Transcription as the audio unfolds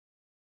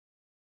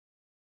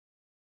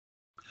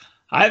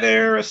Hi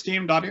there,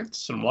 esteemed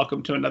audience, and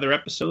welcome to another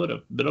episode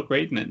of Middle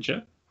Grade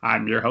Ninja.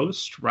 I'm your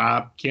host,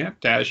 Rob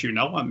Kent. As you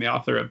know, I'm the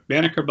author of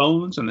Banneker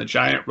Bones and the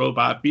Giant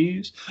Robot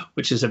Bees,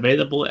 which is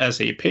available as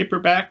a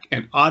paperback,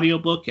 an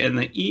audiobook, and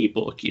the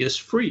ebook is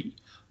free.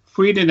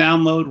 Free to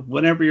download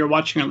whenever you're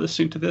watching or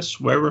listening to this,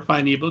 wherever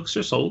fine ebooks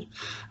are sold.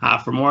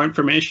 For more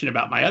information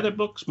about my other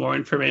books, more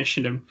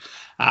information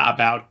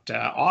about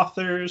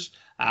authors,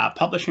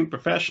 publishing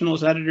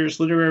professionals, editors,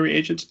 literary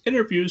agents,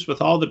 interviews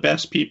with all the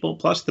best people,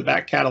 plus the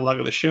back catalog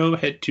of the show,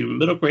 head to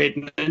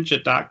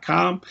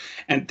middlegradeninja.com.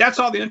 And that's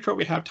all the intro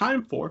we have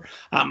time for.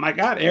 My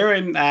God,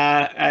 Erin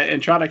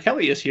Entrada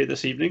Kelly is here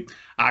this evening.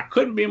 I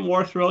couldn't be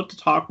more thrilled to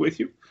talk with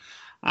you.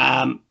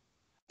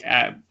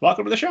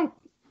 Welcome to the show.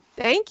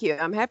 Thank you.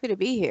 I'm happy to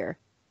be here.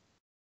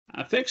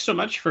 Thanks so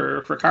much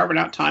for carving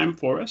out time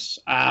for us.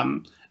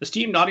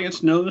 Esteemed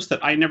audience knows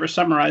that I never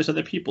summarize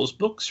other people's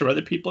books or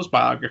other people's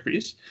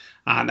biographies.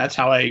 That's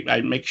how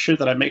I make sure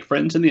that I make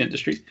friends in the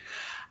industry.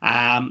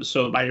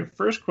 So my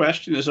first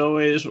question is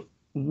always,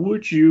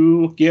 would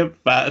you give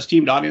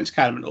esteemed audience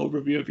kind of an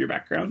overview of your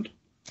background?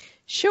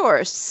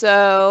 Sure.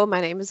 So my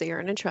name is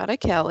Erin Entrada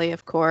Kelly,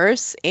 of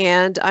course,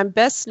 and I'm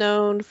best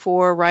known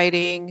for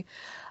writing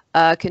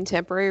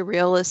contemporary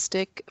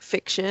realistic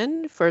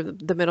fiction for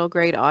the middle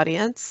grade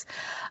audience.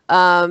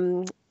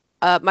 My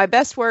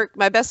best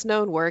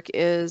known work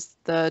is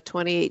the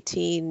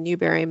 2018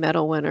 Newbery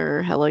Medal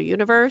winner, Hello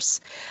Universe.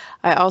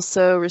 I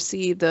also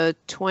received the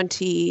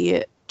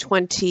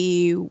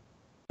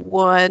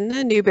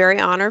 2021 Newbery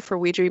Honor for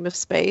We Dream of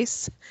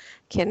Space.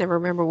 Can't never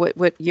remember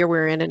what year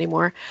we're in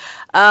anymore.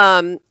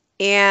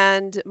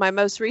 And my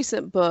most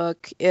recent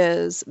book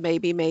is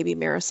Maybe Maybe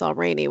Marisol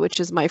Rainey, which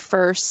is my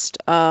first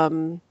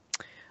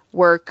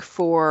work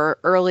for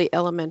early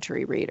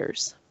elementary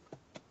readers.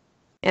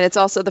 And it's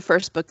also the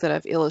first book that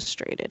I've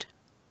illustrated.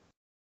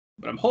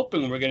 But I'm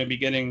hoping we're going to be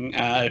getting,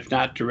 if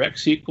not direct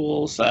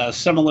sequels,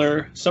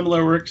 similar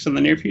works in the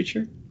near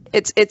future.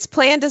 It's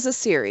planned as a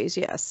series,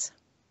 yes.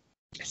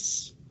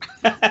 Yes.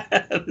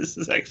 This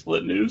is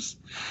excellent news.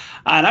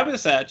 And I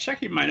was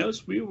checking my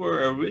notes. We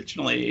were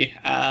originally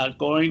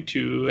going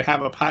to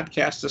have a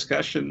podcast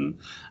discussion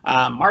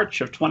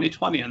March of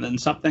 2020, and then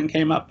something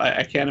came up.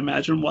 I can't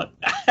imagine what.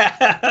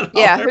 What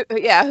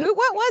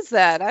was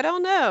that? I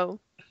don't know.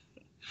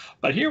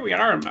 But here we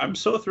are. I'm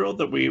so thrilled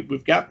that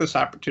we've got this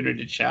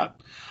opportunity to chat.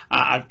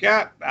 I've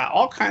got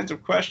all kinds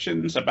of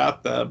questions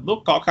about the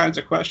book, all kinds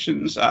of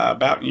questions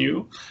about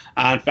you.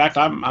 In fact,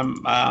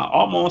 I'm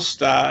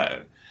almost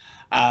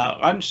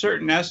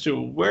uncertain as to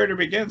where to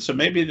begin. So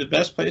maybe the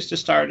best place to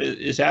start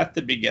is at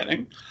the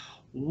beginning.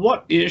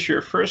 What is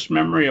your first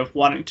memory of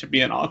wanting to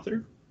be an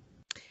author?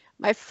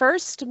 My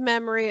first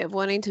memory of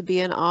wanting to be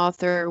an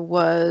author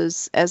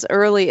was as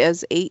early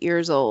as 8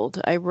 years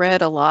old. I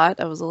read a lot.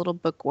 I was a little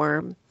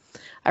bookworm.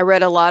 I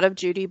read a lot of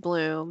Judy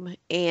Blume,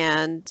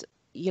 and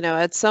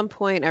at some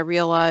point I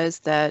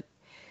realized that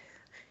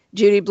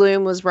Judy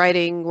Blume was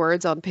writing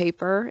words on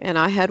paper, and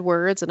I had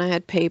words, and I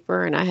had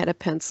paper, and I had a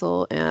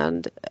pencil,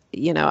 and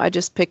I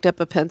just picked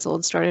up a pencil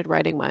and started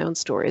writing my own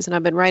stories, and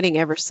I've been writing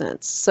ever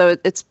since. So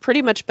it's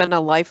pretty much been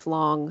a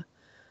lifelong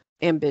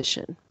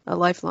ambition, a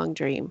lifelong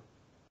dream.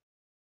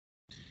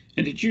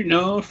 And did you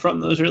know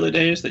from those early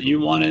days that you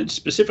wanted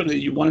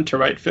to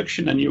write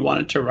fiction and you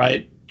wanted to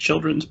write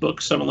children's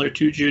books similar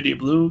to Judy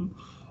Blume,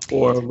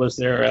 or was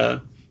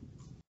there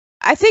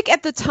I think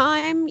at the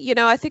time,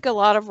 I think a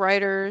lot of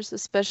writers,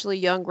 especially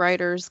young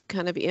writers,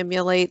 kind of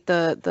emulate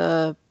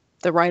the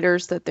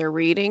writers that they're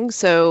reading.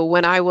 So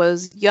when I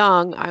was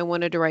young, I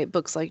wanted to write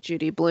books like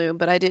Judy Blume,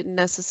 but I didn't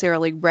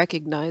necessarily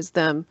recognize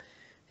them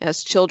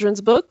as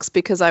children's books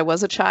because I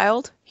was a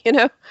child,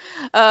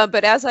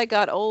 But as I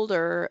got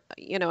older,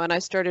 and I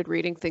started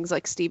reading things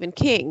like Stephen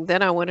King,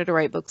 then I wanted to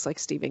write books like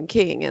Stephen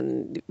King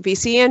and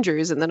V.C.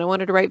 Andrews, and then I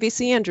wanted to write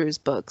V.C. Andrews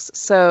books.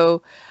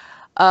 So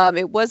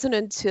it wasn't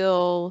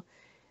until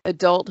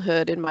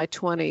adulthood in my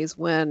 20s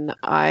when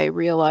I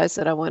realized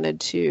that I wanted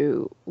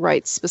to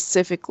write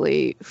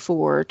specifically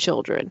for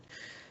children.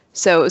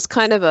 So it was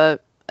kind of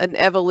an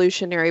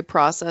evolutionary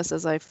process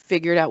as I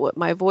figured out what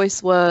my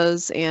voice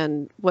was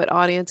and what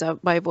audience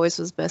my voice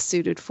was best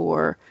suited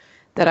for,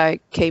 that I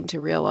came to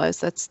realize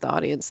that's the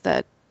audience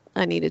that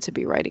I needed to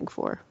be writing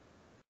for.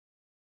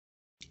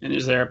 And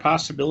is there a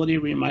possibility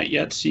we might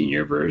yet see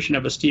your version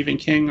of a Stephen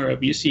King or a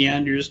V.C.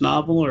 Andrews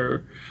novel,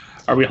 or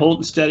are we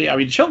holding steady? I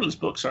mean, children's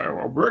books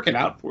are working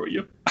out for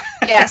you.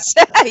 Yes.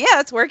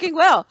 Yeah, it's working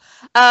well.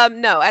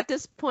 No, at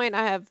this point,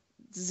 I have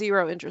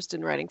zero interest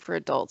in writing for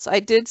adults. I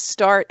did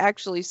start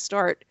kind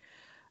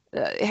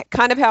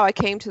of how I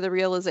came to the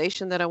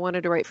realization that I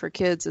wanted to write for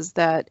kids is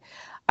that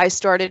I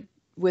started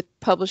with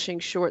publishing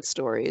short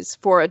stories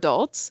for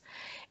adults.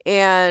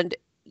 And,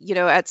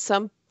 at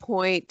some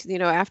point,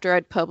 after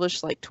I'd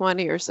published like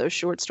 20 or so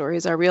short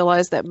stories, I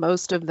realized that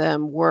most of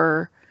them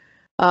were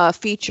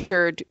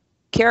featured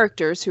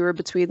characters who were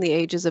between the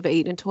ages of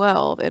 8 and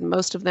 12, and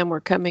most of them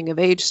were coming of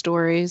age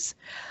stories.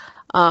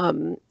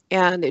 And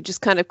it just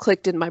kind of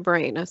clicked in my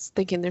brain. I was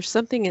thinking there's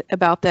something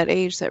about that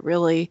age that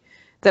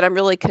I'm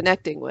really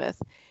connecting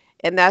with.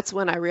 And that's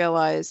when I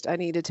realized I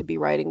needed to be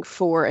writing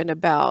for and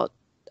about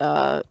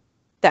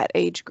that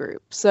age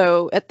group.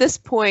 So at this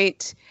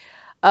point,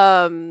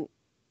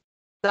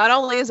 not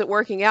only is it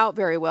working out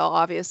very well,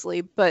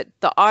 obviously, but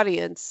the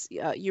audience,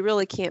 you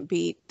really can't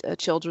beat a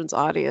children's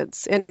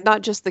audience, and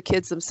not just the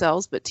kids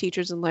themselves, but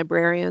teachers and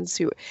librarians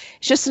who,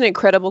 it's just an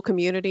incredible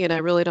community. And I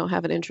really don't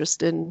have an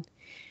interest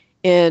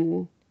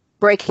in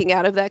breaking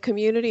out of that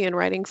community and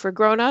writing for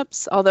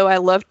grownups. Although I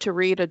love to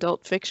read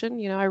adult fiction,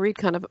 you know, I read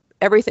kind of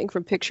everything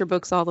from picture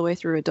books all the way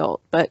through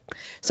adult. But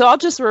so I'll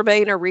just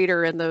remain a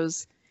reader in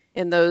those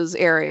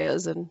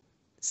areas and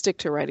stick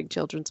to writing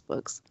children's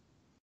books.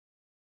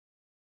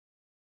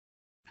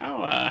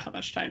 How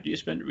much time do you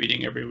spend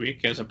reading every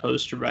week as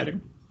opposed to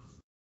writing?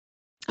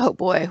 Oh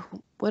boy,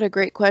 what a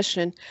great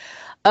question.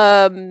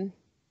 I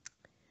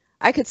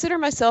consider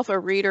myself a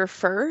reader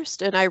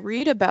first, and I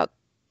read about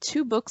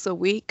 2 books a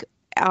week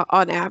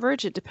on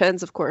average. It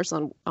depends, of course,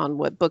 on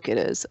what book it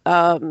is.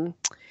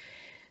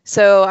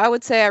 So I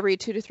would say I read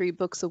 2 to 3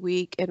 books a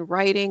week. And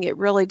writing, it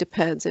really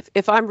depends.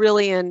 If I'm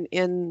really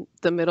in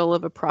the middle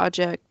of a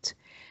project,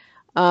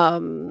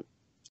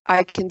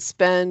 I can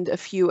spend a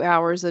few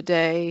hours a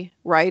day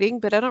writing,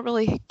 but I don't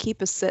really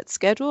keep a set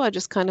schedule. I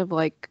just kind of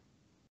like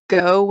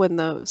go when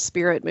the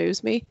spirit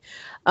moves me.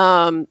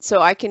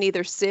 So I can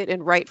either sit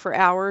and write for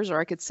hours, or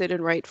I could sit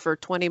and write for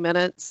 20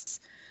 minutes.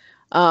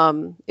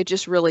 It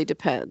just really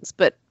depends.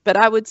 But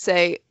I would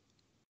say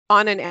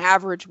on an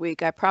average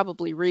week, I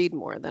probably read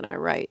more than I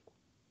write.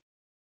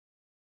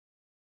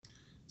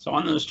 So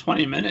on those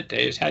 20-minute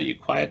days, how do you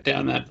quiet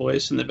down that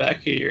voice in the back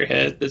of your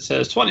head that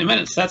says 20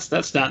 minutes,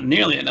 that's not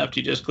nearly enough? Do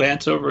you just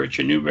glance over at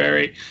your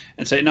Newbery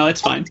and say, no,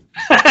 it's fine?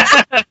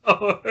 I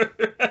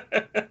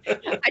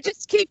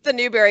just keep the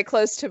Newbery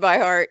close to my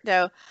heart.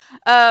 No.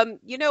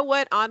 You know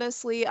what?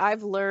 Honestly,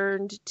 I've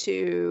learned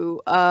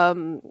to,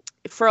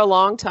 for a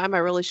long time, I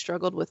really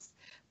struggled with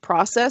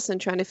process and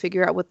trying to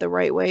figure out what the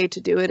right way to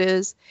do it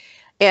is.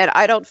 And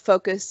I don't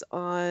focus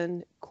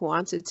on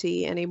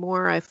quantity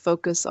anymore. I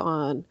focus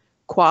on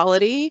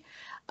quality.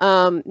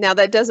 Now,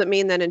 that doesn't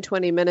mean that in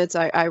 20 minutes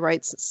I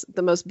write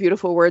the most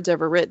beautiful words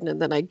ever written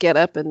and then I get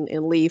up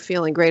and leave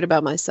feeling great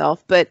about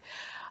myself. But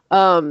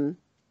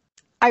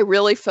I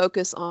really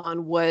focus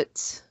on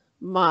what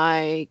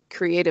my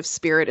creative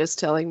spirit is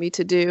telling me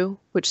to do,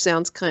 which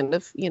sounds kind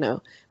of, you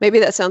know, maybe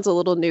that sounds a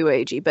little new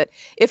agey. But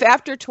if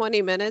after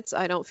 20 minutes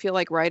I don't feel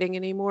like writing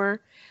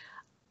anymore,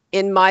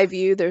 in my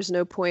view, there's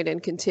no point in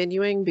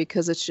continuing,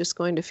 because it's just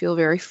going to feel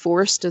very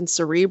forced and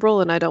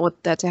cerebral, and I don't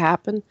want that to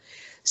happen.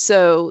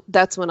 So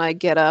that's when I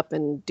get up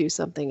and do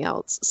something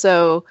else.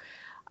 So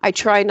I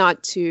try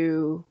not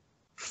to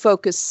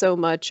focus so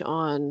much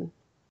on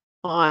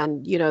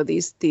you know,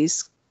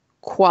 these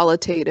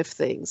qualitative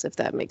things, if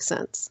that makes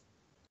sense.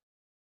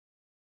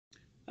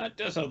 That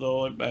does,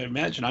 although I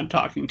imagine I'm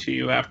talking to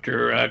you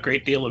after a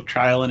great deal of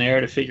trial and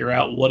error to figure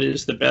out what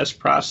is the best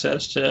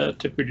process to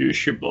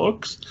produce your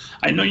books.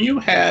 I know you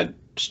had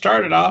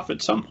started off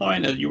at some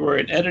point as you were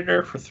an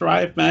editor for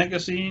Thrive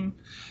magazine.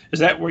 Is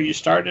that where you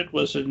started?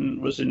 Was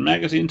in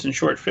magazines and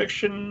short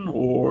fiction,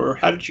 or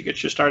how did you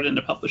get your start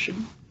into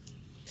publishing?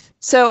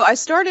 So I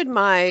started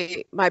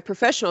my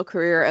professional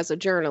career as a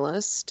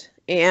journalist,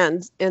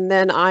 and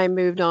then I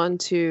moved on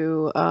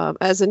to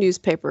as a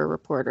newspaper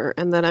reporter,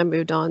 and then I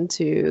moved on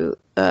to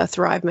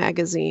Thrive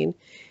magazine,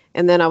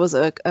 and then I was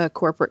a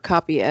corporate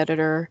copy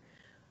editor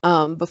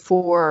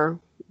before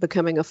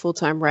becoming a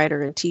full-time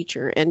writer and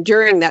teacher. And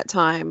during that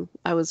time,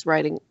 I was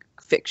writing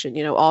fiction,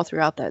 you know, all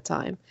throughout that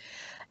time.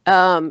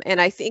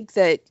 And I think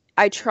that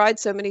I tried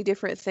so many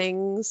different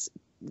things,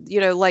 you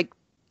know, like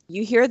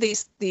you hear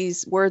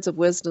these words of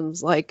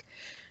wisdoms like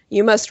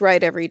you must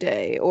write every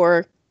day,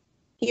 or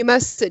you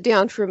must sit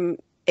down from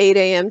 8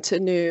 a.m. to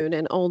noon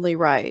and only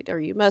write, or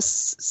you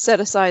must set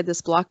aside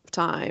this block of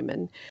time.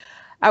 And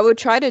I would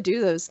try to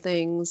do those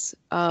things.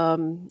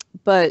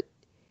 But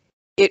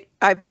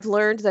I've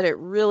learned that it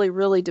really,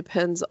 really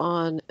depends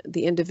on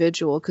the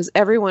individual, because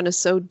everyone is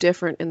so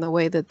different in the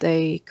way that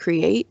they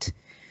create.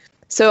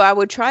 So I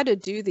would try to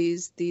do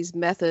these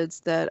methods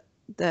that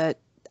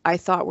I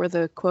thought were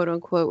the quote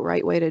unquote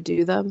right way to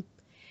do them.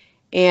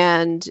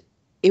 And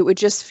it would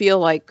just feel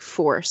like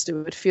forced. It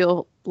would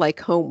feel like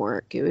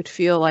homework. It would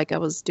feel like I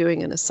was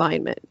doing an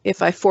assignment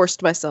if I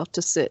forced myself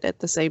to sit at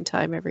the same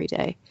time every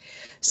day.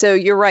 So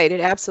you're right. It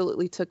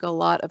absolutely took a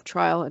lot of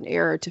trial and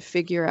error to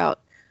figure out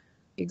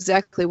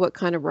exactly what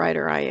kind of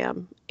writer I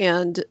am.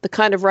 And the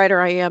kind of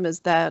writer I am is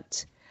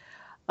that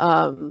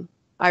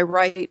I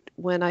write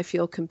when I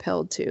feel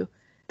compelled to.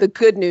 The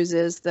good news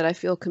is that I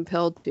feel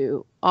compelled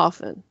to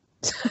often.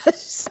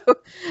 So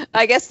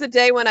I guess the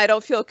day when I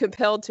don't feel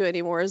compelled to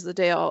anymore is the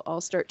day I'll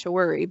start to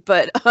worry.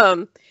 But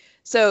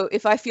so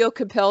if I feel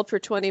compelled for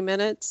 20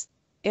 minutes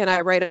and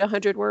I write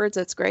 100 words,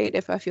 that's great.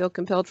 If I feel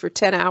compelled for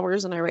 10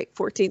 hours and I write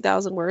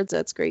 14,000 words,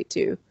 that's great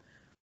too.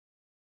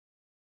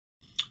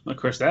 Of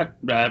course,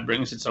 that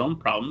brings its own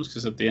problems,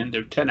 because at the end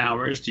of 10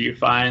 hours, do you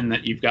find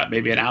that you've got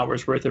maybe an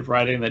hour's worth of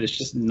writing that is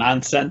just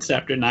nonsense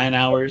after 9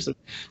 hours?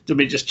 Did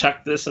we just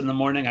chuck this in the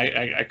morning?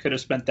 I could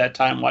have spent that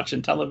time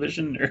watching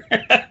television. Or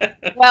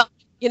Well,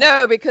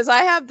 because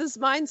I have this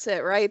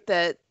mindset, right,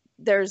 that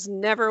there's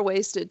never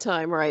wasted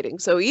time writing.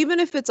 So even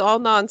if it's all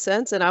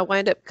nonsense and I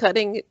wind up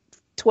cutting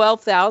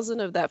 12,000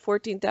 of that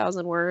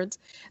 14,000 words,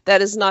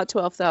 that is not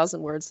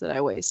 12,000 words that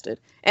I wasted.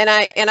 And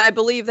I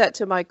believe that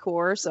to my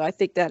core. So I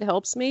think that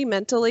helps me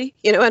mentally,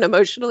 and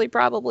emotionally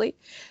probably,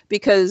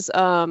 because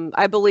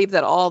I believe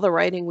that all the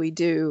writing we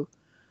do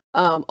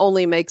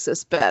only makes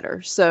us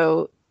better.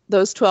 So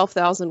those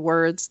 12,000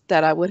 words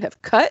that I would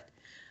have cut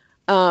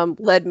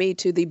led me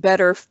to the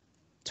better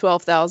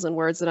 12,000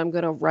 words that I'm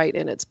going to write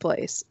in its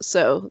place.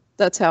 So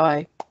that's how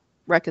I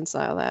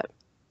reconcile that.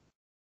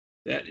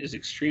 That is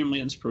extremely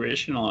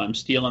inspirational. I'm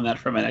stealing that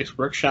for my next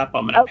workshop.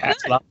 I'm going to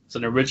pass it off as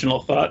an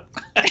original thought.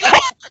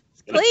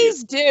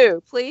 Please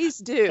do. Please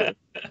do.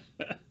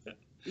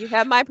 You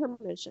have my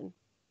permission.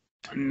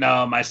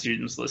 No, my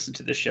students listen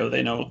to the show.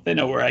 They know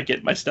where I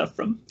get my stuff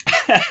from.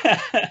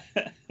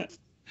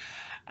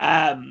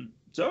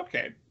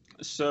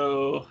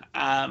 So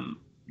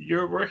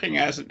you're working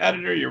as an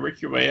editor. You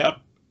work your way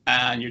up,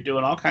 and you're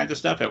doing all kinds of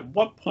stuff. At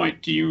what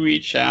point do you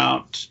reach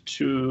out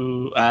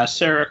to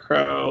Sarah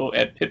Crow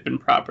at Pippin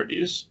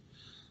Properties?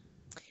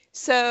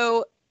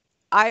 So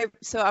I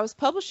was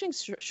publishing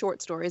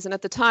short stories, and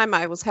at the time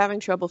I was having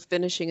trouble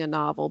finishing a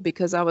novel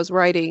because I was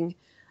writing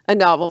a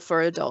novel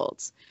for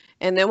adults.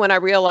 And then when I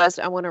realized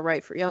I want to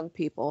write for young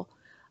people,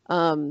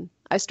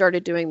 I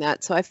started doing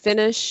that. So I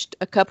finished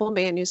a couple of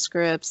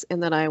manuscripts,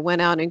 and then I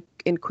went out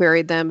and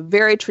queried them.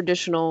 Very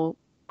traditional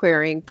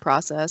querying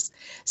process.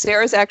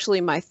 Sarah's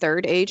actually my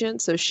third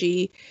agent, so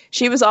she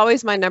was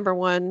always my number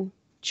one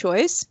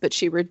choice, but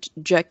she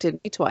rejected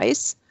me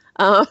twice.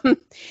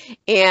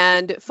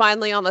 And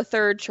finally, on the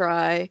third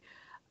try,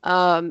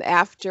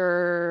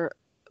 after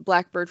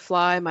Blackbird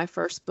Fly, my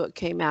first book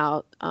came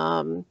out,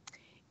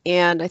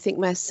 and I think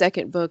my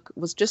second book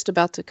was just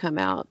about to come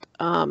out.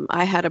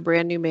 I had a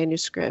brand new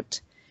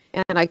manuscript,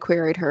 and I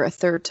queried her a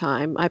third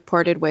time. I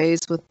parted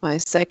ways with my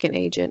second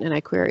agent, and I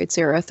queried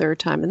Sarah a third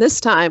time. And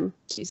this time,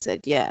 she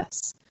said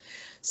yes.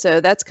 So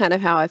that's kind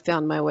of how I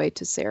found my way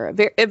to Sarah.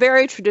 A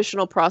very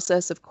traditional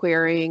process of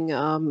querying.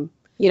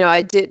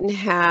 I didn't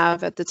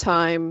have at the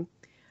time,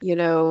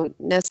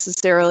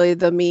 necessarily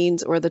the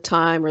means or the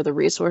time or the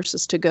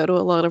resources to go to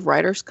a lot of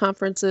writers'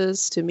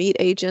 conferences, to meet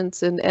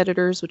agents and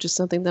editors, which is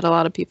something that a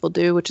lot of people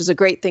do, which is a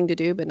great thing to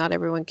do, but not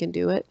everyone can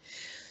do it.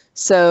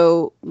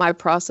 So my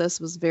process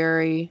was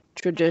very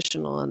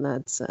traditional in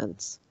that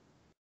sense.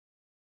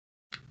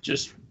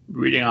 Just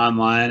reading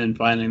online and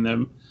finding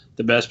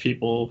the best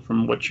people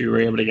from what you were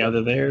able to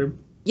gather there?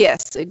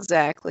 Yes,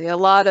 exactly. A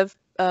lot of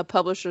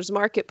Publishers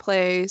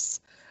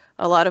Marketplace,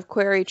 a lot of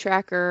Query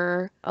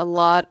Tracker, a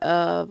lot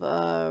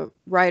of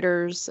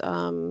Writers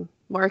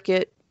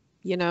Market,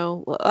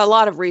 a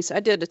lot of research.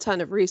 I did a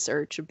ton of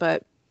research,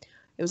 but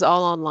it was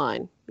all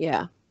online.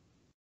 Yeah.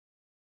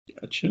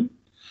 Gotcha.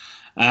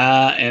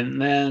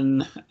 And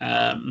then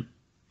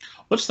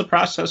what's the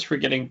process for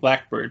getting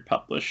Blackbird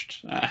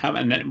published? How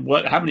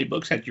many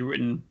books had you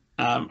written?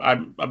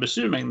 I'm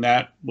assuming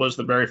that was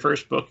the very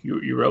first book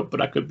you wrote, but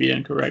I could be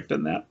incorrect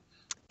in that.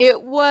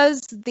 It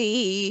was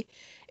the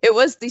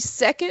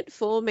second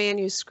full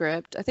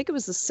manuscript. I think it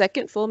was the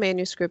second full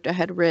manuscript I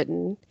had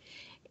written.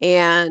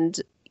 And,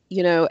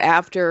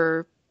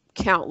 after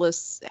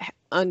countless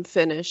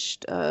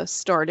unfinished,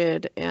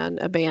 started and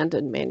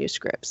abandoned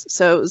manuscripts.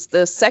 So it was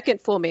the second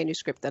full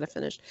manuscript that I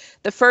finished.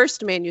 The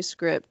first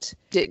manuscript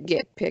didn't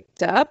get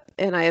picked up,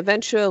 and I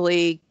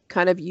eventually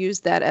kind of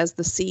used that as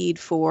the seed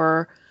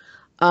for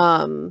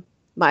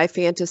my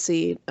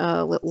fantasy,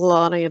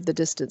 Lalani of the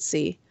Distant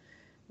Sea,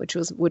 which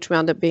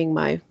wound up being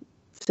my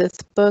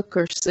fifth book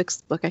or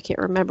sixth book. I can't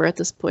remember at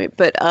this point.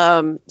 But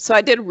so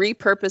I did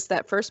repurpose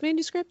that first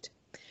manuscript.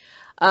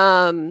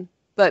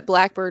 But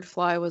Blackbird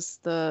Fly was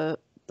the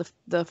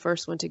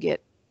first one to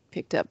get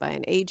picked up by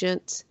an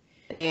agent,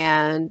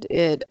 and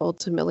it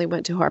ultimately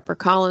went to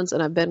HarperCollins,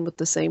 and I've been with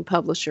the same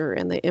publisher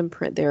and the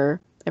imprint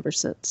there ever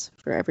since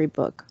for every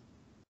book.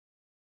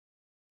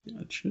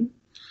 Gotcha.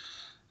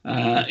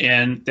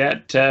 And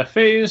that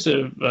phase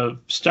of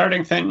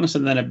starting things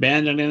and then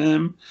abandoning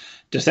them,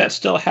 does that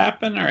still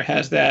happen, or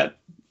has that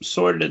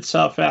sorted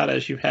itself out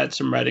as you've had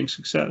some writing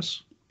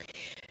success?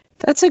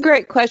 That's a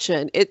great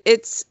question.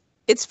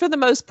 It's for the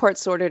most part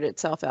sorted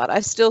itself out.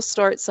 I still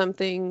start some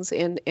things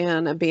and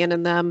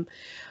abandon them.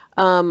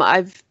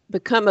 I've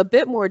become a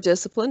bit more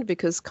disciplined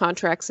because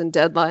contracts and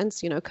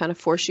deadlines, kind of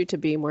force you to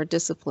be more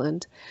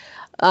disciplined.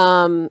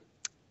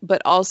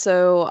 But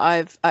also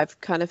I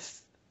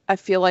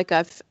feel like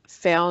I've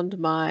found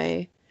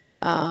my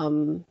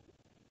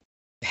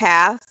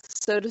path,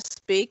 so to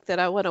speak, that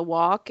I want to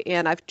walk.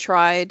 And I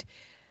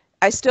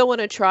still want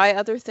to try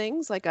other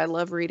things. Like I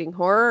love reading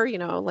horror.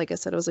 Like I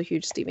said, I was a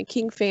huge Stephen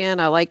King fan.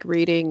 I like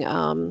reading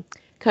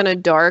kind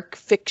of dark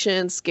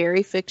fiction,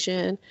 scary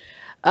fiction.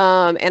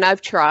 And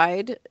I've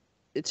tried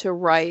to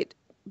write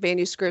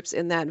manuscripts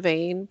in that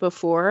vein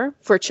before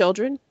for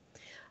children.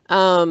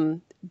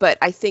 But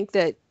I think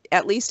that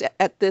at least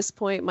at this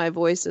point, my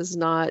voice is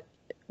not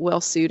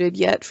well suited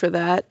yet for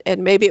that.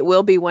 And maybe it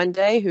will be one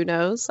day, who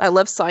knows? I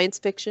love science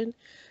fiction.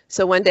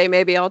 So one day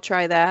maybe I'll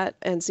try that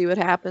and see what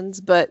happens.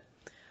 But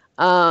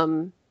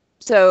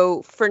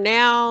so for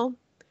now,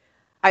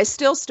 I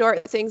still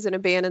start things and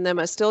abandon them.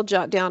 I still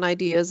jot down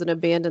ideas and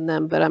abandon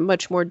them, but I'm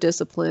much more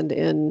disciplined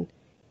in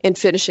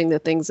finishing the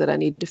things that I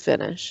need to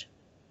finish.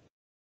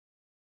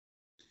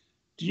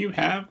 Do you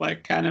have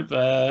like kind of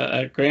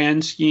a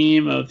grand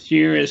scheme of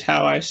here is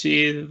how I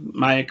see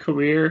my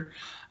career?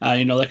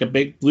 Like a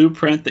big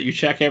blueprint that you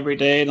check every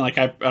day, and like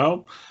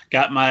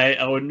got my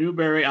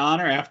Newbery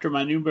Honor after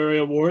my Newbery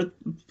Award.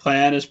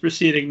 Plan is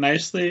proceeding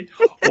nicely,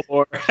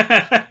 or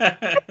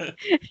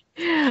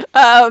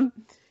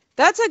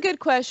that's a good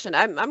question.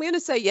 I'm going to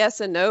say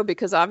yes and no,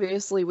 because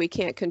obviously we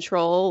can't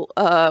control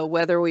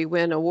whether we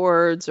win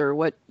awards or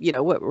what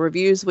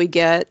reviews we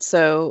get.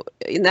 So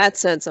in that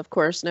sense, of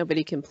course,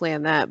 nobody can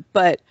plan that.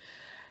 But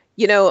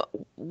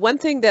one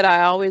thing that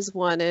I always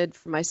wanted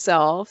for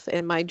myself,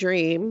 and my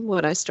dream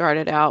when I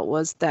started out,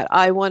 was that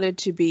I wanted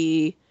to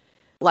be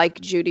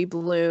like Judy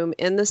Blume,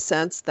 in the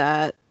sense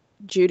that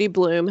Judy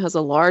Blume has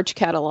a large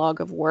catalog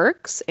of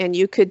works, and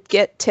you could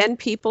get 10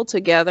 people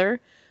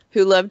together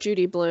who love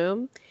Judy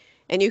Blume,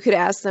 and you could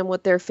ask them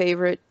what their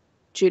favorite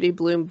Judy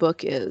Blume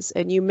book is,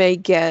 and you may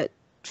get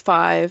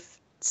 5,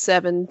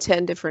 7,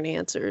 10 different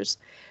answers,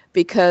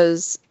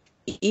 because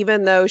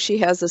even though she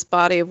has this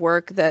body of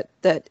work that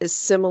is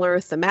similar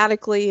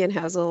thematically and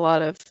has a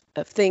lot of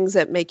things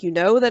that make you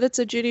know that it's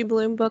a Judy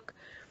Blume book,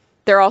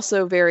 they're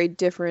also very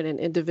different and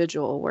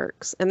individual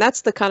works. And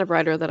that's the kind of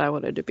writer that I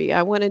wanted to be.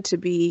 I wanted to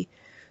be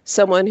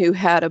someone who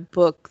had a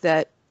book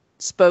that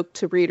spoke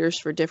to readers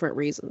for different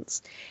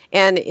reasons.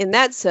 And in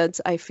that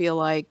sense, I feel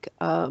like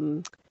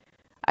I'm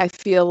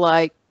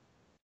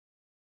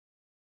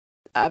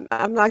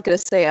not going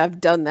to say I've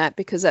done that,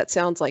 because that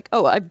sounds like,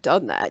 oh, I've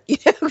done that,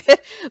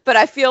 but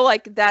I feel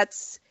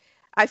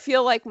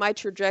like my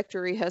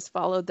trajectory has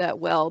followed that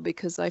well,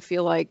 because I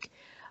feel like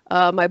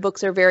my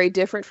books are very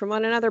different from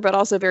one another, but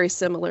also very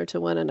similar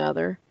to one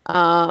another.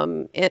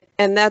 And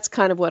that's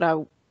kind of what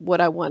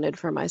I wanted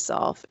for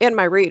myself and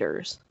my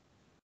readers.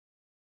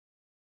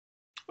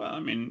 Well, I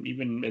mean,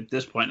 even at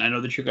this point, I know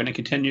that you're going to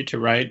continue to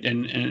write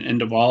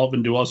and evolve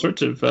and do all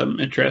sorts of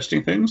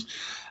interesting things.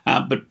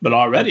 But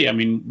already, I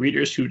mean,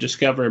 readers who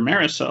discover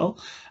Marisol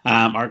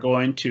are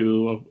going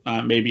to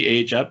maybe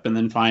age up and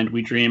then find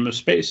We Dream of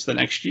Space the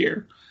next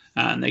year.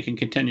 And they can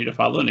continue to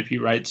follow. And if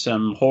you write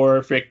some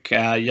horrific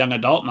young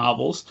adult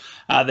novels,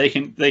 they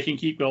can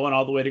keep going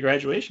all the way to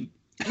graduation.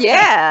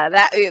 Yeah,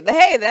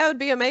 that would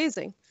be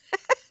amazing.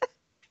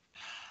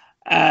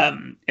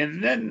 And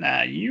then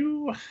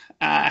you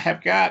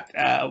have got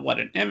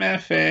an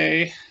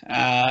MFA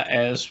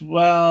as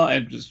well,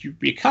 and you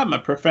become a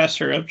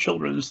professor of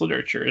children's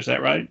literature. Is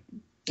that right?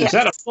 Yes. Is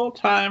that a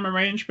full-time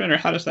arrangement, or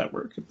how does that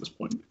work at this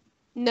point?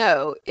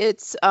 No,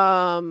 it's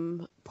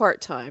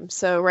part-time.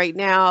 So right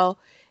now,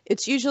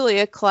 it's usually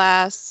a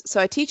class.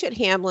 So I teach at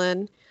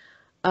Hamline,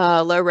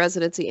 low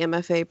residency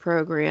MFA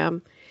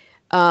program,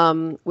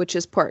 which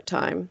is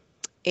part-time,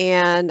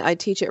 and I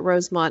teach at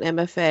Rosemont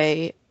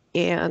MFA.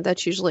 And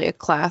that's usually a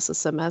class a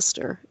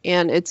semester.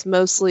 And it's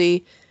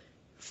mostly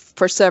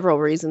for several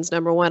reasons.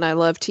 Number one, I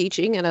love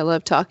teaching, and I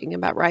love talking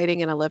about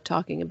writing, and I love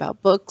talking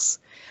about books.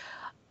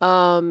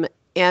 And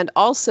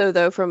also,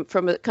 though, from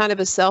a kind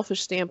of a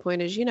selfish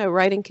standpoint, is,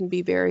 writing can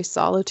be very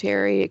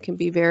solitary. It can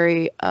be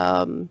very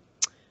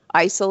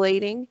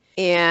isolating.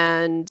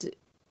 And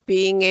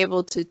being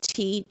able to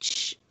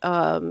teach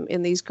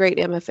in these great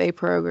MFA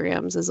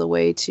programs is a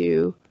way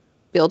to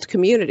build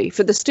community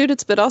for the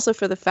students, but also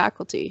for the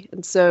faculty.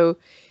 And so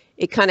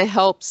it kind of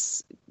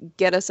helps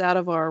get us out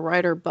of our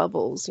writer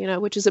bubbles,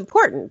 which is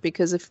important,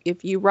 because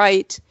if you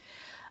write,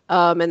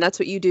 and that's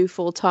what you do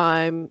full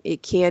time,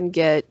 it can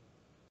get,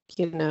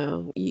 you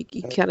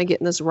kind of get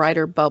in this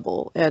writer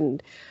bubble.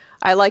 And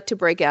I like to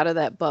break out of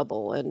that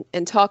bubble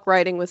and talk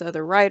writing with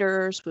other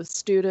writers, with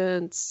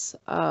students.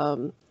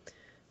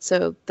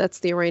 So that's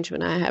the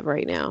arrangement I have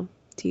right now,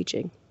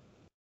 teaching.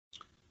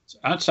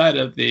 Outside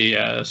of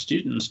the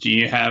students, do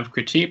you have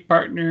critique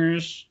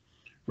partners,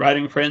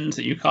 writing friends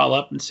that you call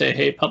up and say,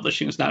 hey,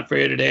 publishing is not for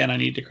you today and I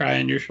need to cry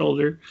on your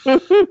shoulder?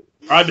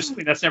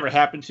 Obviously, that's never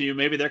happened to you.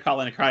 Maybe they're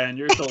calling to cry on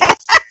your shoulder.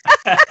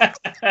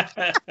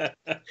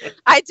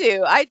 I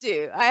do.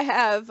 I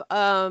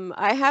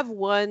have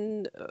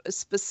one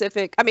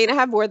specific, I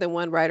have more than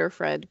one writer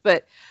friend,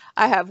 but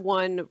I have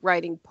one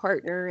writing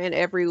partner, and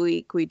every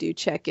week we do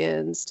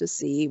check-ins to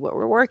see what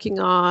we're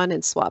working on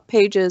and swap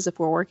pages if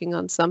we're working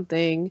on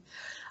something.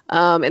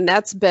 And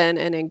that's been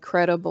an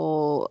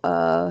incredible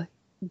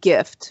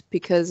gift,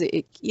 because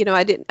I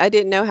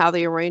didn't know how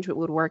the arrangement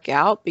would work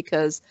out,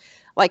 because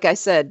like I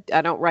said,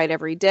 I don't write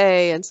every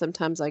day, and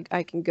sometimes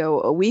I can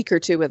go a week or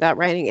two without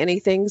writing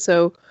anything.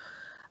 So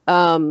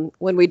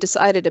when we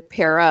decided to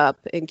pair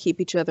up and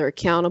keep each other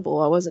accountable,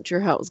 I wasn't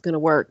sure how it was going to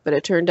work, but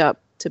it turned out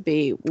to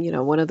be,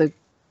 one of the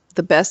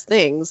the best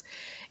things.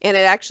 And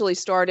it actually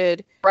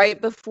started right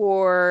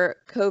before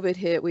COVID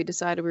hit. We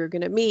decided we were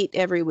going to meet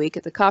every week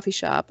at the coffee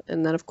shop.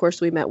 And then, of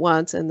course, we met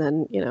once, and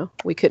then,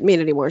 we couldn't meet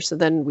anymore. So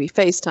then we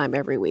FaceTime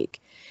every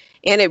week.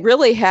 And it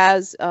really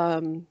has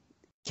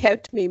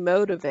kept me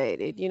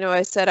motivated.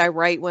 I said I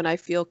write when I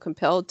feel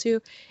compelled to.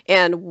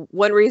 And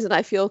one reason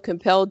I feel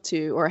compelled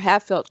to, or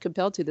have felt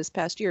compelled to this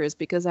past year, is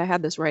because I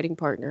had this writing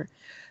partner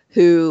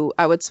who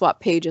I would swap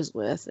pages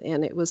with.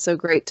 And it was so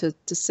great to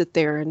sit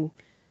there and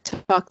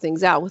talk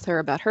things out with her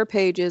about her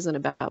pages and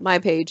about my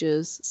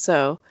pages.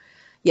 So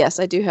yes,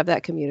 I do have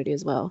that community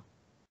as well.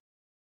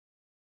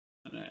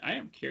 I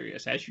am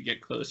curious, as you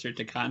get closer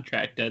to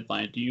contract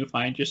deadline, do you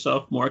find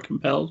yourself more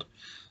compelled?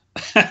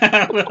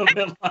 A little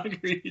bit longer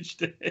each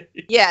day.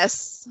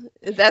 Yes,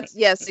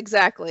 yes,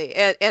 exactly.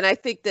 And I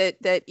think that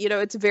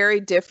it's very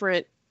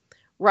different.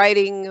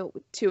 Writing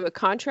to a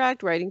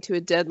contract, writing to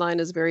a deadline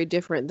is very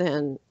different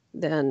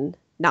than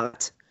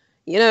not.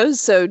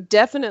 So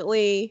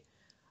definitely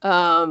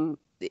having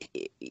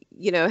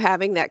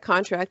that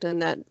contract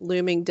and that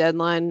looming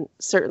deadline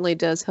certainly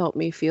does help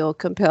me feel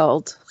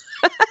compelled.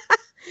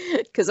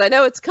 Because I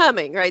know it's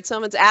coming, right?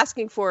 Someone's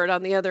asking for it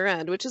on the other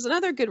end, which is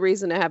another good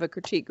reason to have a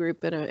critique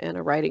group and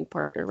a writing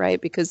partner, right?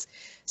 Because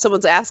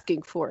someone's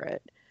asking for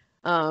it.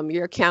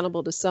 You're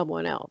accountable to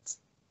someone else.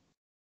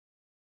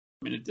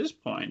 I mean, at this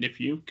point, if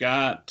you've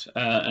got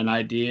an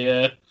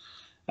idea,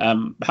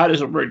 how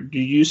does it work? Do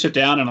you sit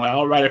down and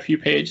I'll write a few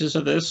pages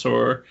of this,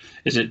 or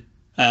is it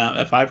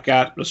if I've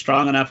got a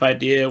strong enough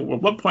idea? At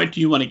what point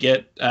do you want to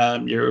get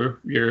your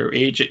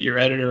agent, your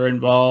editor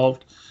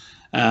involved?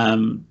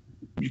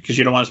 Because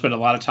you don't want to spend a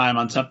lot of time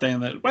on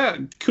something that, well,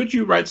 could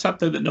you write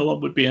something that no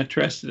one would be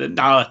interested in?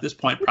 No, at this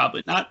point,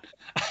 probably not.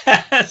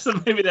 So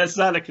maybe that's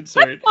not a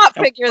concern. Let's not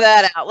figure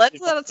that out.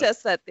 Let's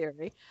test that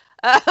theory.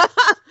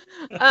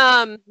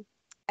 At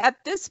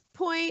this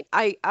point,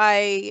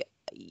 I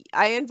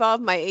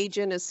involve my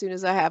agent as soon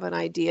as I have an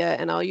idea,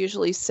 and I'll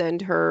usually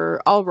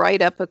I'll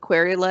write up a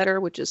query letter,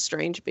 which is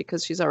strange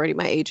because she's already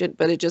my agent,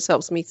 but it just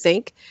helps me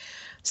think.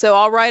 So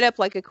I'll write up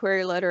like a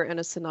query letter and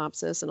a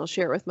synopsis, and I'll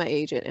share it with my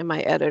agent and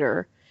my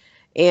editor.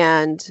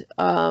 And,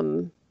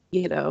 and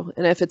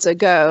if it's a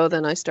go,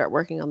 then I start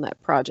working on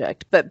that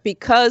project. But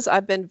because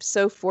I've been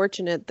so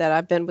fortunate that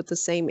I've been with the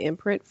same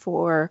imprint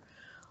for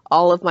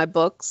all of my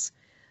books,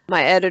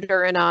 my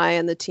editor and I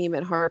and the team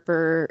at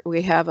Harper,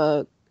 we have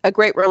a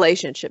great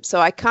relationship. So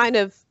I kind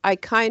of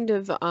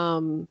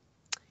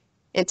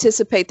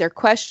anticipate their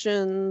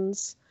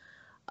questions,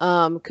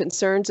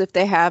 concerns if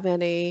they have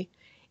any,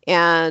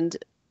 and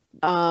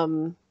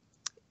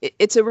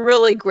it's a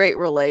really great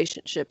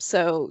relationship.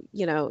 So,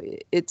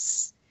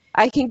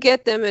 I can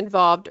get them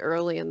involved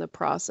early in the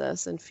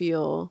process and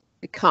feel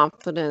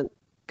confident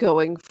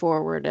going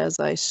forward as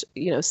I,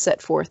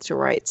 set forth to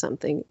write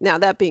something. Now,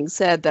 that being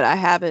said, that I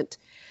haven't,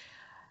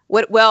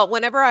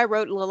 whenever I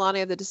wrote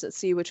Lalani of the Distant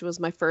Sea, which was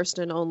my first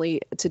and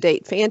only to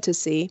date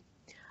fantasy,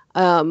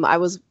 I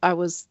was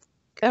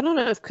I don't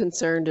know if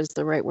concerned is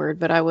the right word,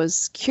 but I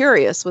was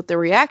curious what the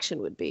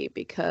reaction would be,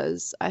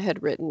 because I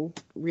had written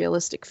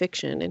realistic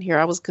fiction and here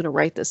I was going to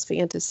write this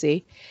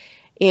fantasy,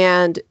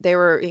 and they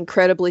were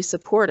incredibly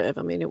supportive.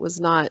 I mean, there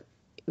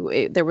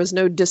was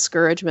no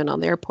discouragement on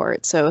their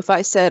part. So if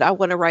I said, I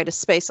want to write a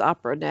space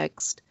opera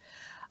next,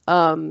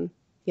 I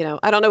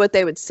don't know what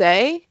they would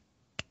say.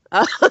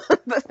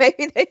 But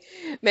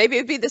maybe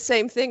it'd be the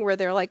same thing where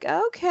they're like,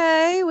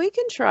 okay, we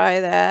can try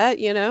that,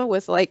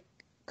 with like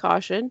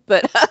caution.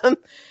 But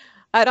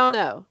I don't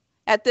know.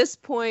 At this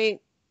point,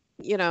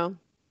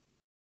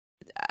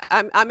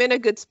 I'm in a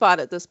good spot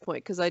at this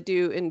point because I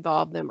do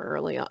involve them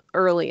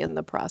early in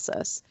the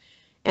process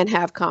and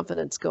have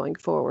confidence going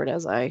forward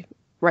as I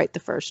write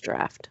the first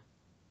draft.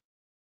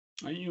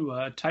 Are you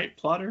a type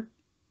plotter?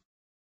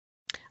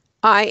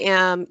 I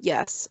am,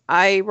 yes.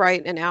 I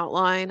write an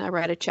outline. I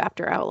write a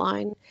chapter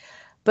outline,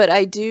 but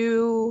I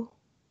do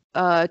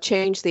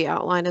change the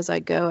outline as I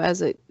go,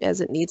 as it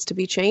needs to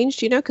be changed,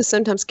 because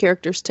sometimes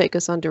characters take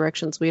us on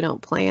directions we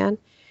don't plan.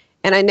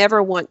 And I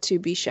never want to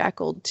be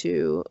shackled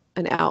to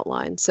an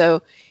outline.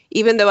 So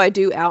even though I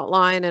do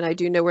outline and I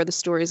do know where the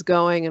story is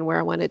going and where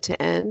I want it to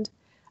end,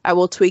 I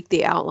will tweak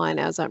the outline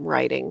as I'm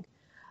writing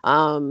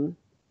to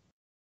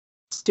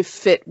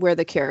fit where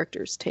the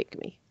characters take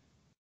me.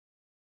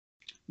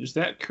 Does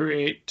that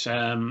create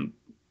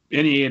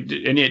any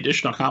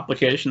additional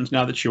complications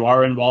now that you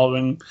are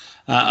involving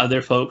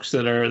other folks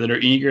that are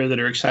eager, that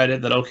are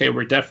excited, that okay,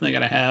 we're definitely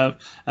going to have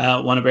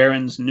one of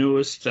Erin's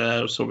newest,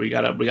 so we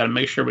gotta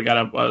make sure we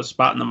got a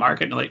spot in the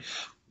market. And like,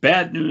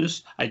 bad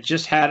news, I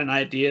just had an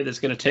idea that's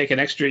going to take an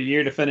extra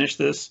year to finish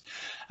this.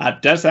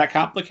 Does that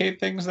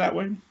complicate things that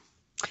way?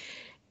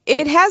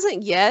 It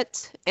hasn't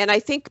yet, and I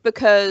think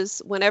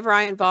because whenever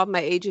I involve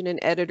my agent and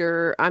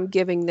editor, I'm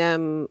giving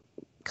them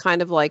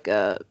kind of like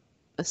a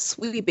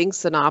sweeping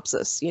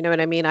synopsis. You know what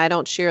I mean? I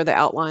don't share the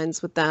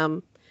outlines with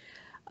them.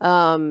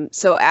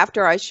 So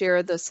after I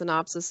share the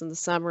synopsis and the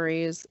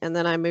summaries, and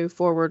then I move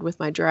forward with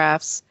my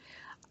drafts,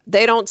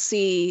 they don't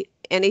see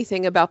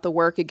anything about the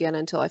work again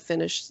until I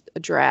finish a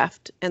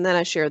draft, and then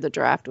I share the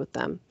draft with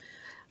them.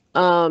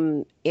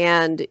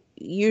 And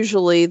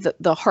usually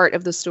the heart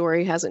of the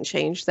story hasn't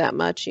changed that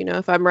much. You know,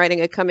 if I'm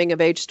writing a coming of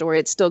age story,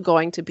 it's still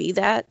going to be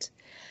that.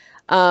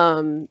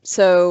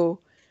 So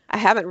I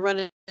haven't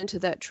run into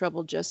that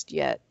trouble just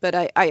yet, but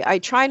I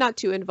try not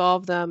to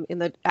involve them in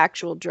the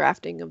actual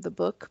drafting of the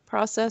book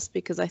process,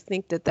 because I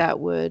think that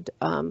would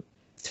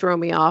throw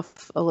me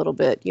off a little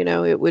bit. You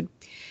know, it would,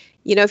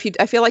 you know,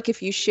 I feel like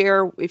if you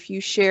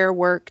share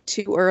work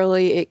too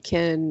early, it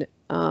can,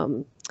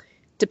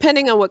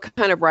 depending on what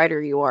kind of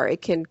writer you are,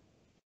 it can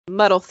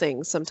muddle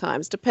things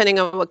sometimes, depending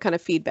on what kind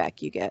of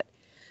feedback you get.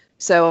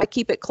 So I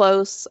keep it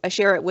close. I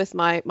share it with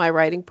my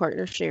writing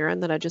partner,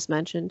 Sharon, that I just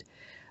mentioned,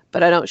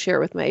 but I don't share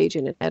it with my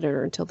agent and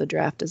editor until the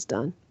draft is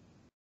done.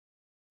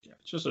 Yeah,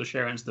 just so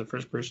Sharon's the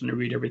first person to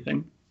read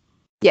everything.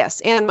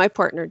 Yes, and my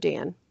partner,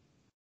 Dan.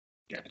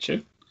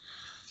 Gotcha.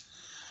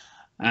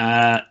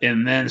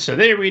 And then, so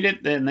they read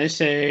it, then they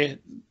say,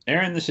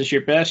 Erin, this is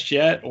your best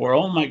yet, or,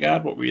 oh my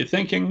God, what were you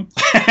thinking?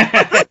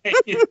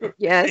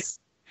 Yes.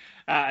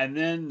 And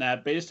then,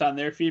 based on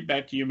their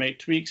feedback, do you make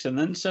tweaks and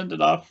then send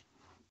it off?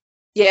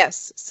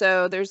 Yes.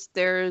 So there's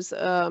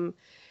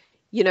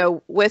you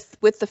know,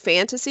 with the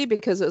fantasy,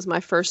 because it was my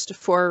first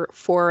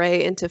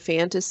foray into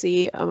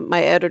fantasy,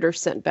 my editor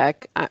sent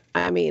back,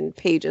 I mean,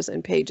 pages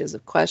and pages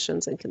of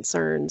questions and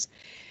concerns.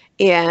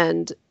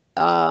 And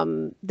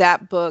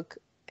that book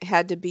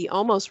had to be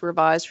almost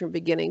revised from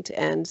beginning to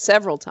end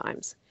several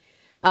times.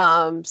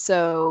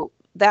 So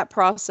that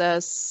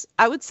process,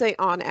 I would say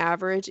on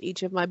average,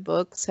 each of my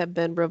books have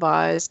been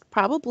revised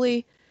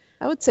probably,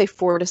 I would say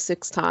 4 to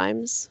 6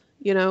 times,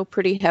 you know,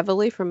 pretty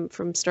heavily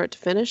from start to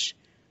finish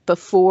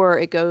before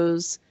it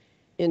goes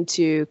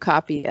into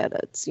copy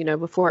edits, you know,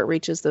 before it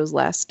reaches those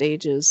last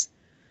stages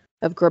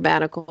of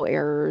grammatical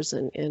errors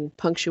and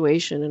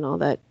punctuation and all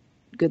that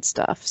good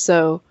stuff.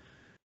 So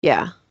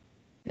yeah,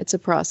 it's a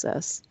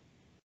process.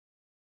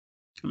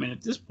 I mean,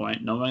 at this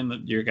point, knowing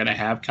that you're going to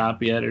have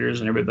copy editors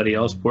and everybody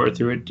else pour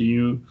through it, do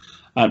you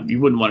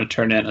wouldn't want to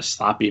turn in a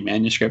sloppy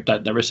manuscript.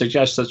 I'd never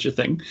suggest such a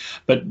thing.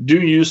 But do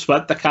you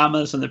sweat the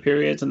commas and the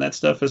periods and that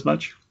stuff as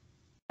much?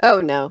 Oh,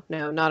 no,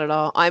 not at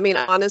all. I mean,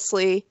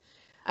 honestly,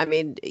 I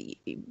mean,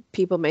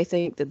 people may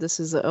think that this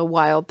is a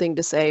wild thing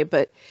to say,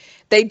 but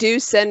they do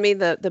send me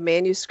the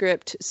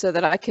manuscript so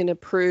that I can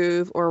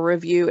approve or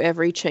review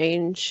every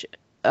change,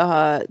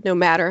 no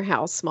matter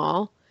how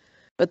small.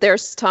 But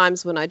there's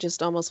times when I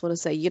just almost want to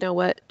say, you know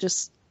what,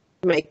 just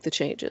make the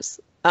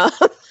changes.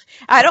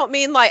 I don't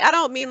mean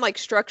like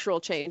structural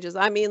changes.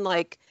 I mean,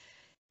 like,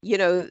 you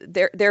know,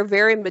 they're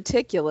very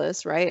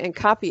meticulous, right? And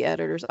copy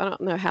editors, I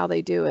don't know how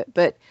they do it,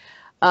 but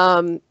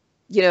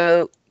you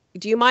know,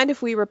 do you mind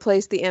if we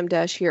replace the M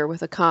dash here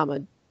with a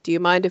comma? Do you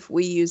mind if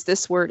we use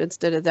this word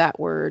instead of that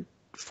word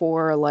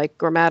for like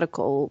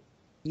grammatical,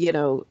 you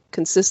know,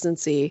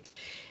 consistency?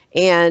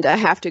 And I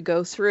have to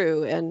go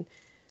through and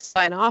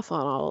sign off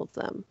on all of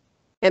them.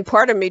 And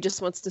part of me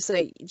just wants to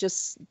say,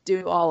 just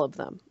do all of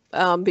them,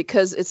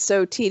 because it's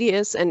so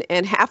tedious.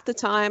 And half the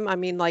time, I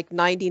mean, like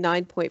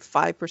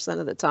 99.5%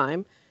 of the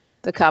time,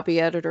 the copy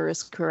editor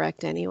is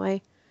correct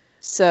anyway.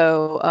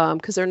 So,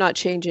 because they're not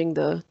changing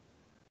the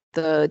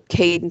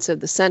cadence of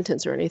the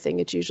sentence or anything.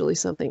 It's usually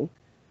something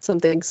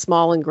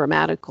small and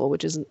grammatical,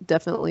 which is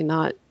definitely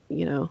not,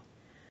 you know,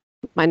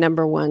 my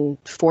number one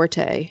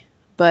forte.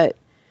 But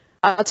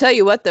I'll tell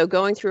you what, though,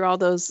 going through all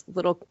those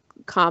little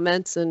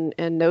comments and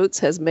notes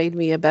has made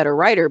me a better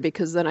writer,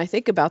 because then I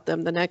think about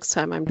them the next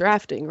time I'm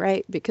drafting,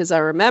 right? Because I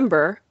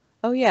remember,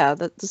 oh yeah,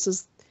 that this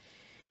is,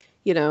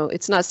 you know,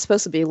 it's not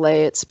supposed to be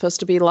lay, it's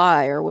supposed to be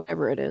lie, or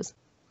whatever it is.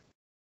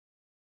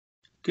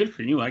 Good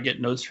for you. I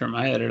get notes from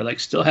my editor like,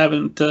 still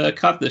haven't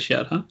caught this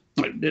yet, huh?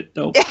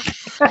 No.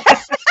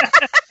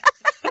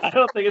 I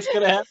don't think it's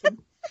going to happen.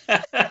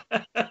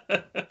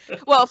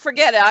 Well,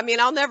 forget it. I mean,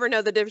 I'll never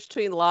know the difference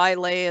between lie,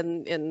 lay,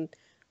 and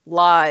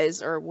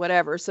lies or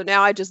whatever. So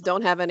now I just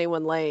don't have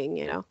anyone laying,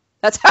 you know.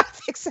 That's how I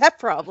fix that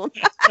problem.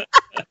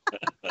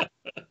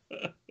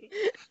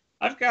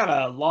 I've got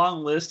a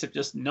long list of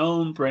just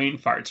known brain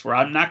farts where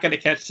I'm not going to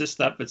catch this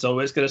stuff. It's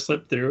always going to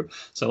slip through.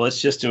 So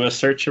let's just do a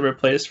search and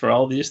replace for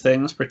all these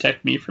things.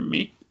 Protect me from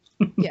me.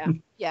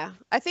 Yeah.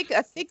 I think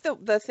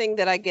the thing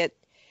that I get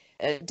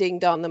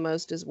dinged on the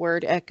most is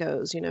word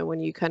echoes. You know,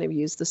 when you kind of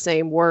use the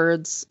same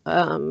words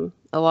a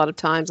lot of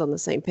times on the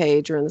same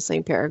page or in the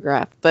same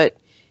paragraph. But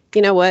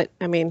you know what?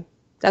 I mean,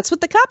 that's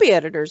what the copy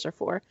editors are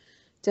for,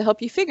 to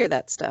help you figure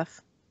that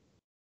stuff.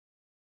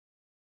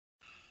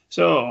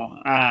 So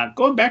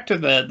going back to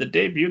the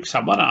debuts, I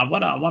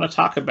want to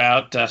talk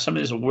about some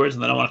of these awards,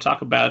 and then I want to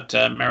talk about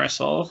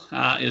Marisol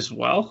as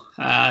well,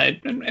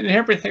 and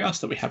everything else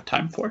that we have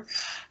time for.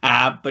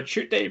 But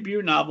your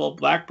debut novel,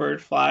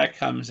 Blackbird Fly,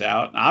 comes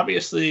out.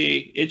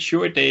 Obviously, it's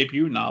your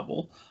debut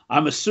novel.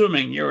 I'm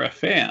assuming you're a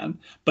fan,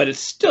 but it's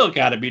still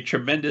got to be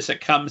tremendous.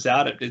 It comes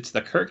out. It's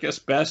the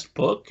Kirkus Best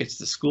Book. It's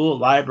the School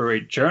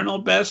Library Journal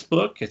Best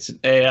Book. It's an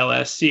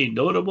ALSC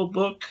Notable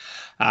Book.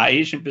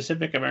 Asian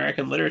Pacific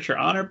American Literature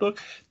Honor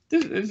Book.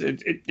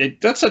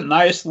 That's a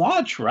nice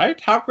launch, right?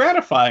 How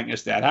gratifying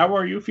is that? How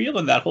are you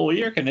feeling that whole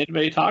year? Can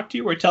anybody talk to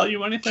you or tell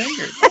you anything?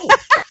 Or no?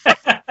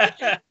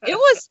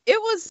 We'll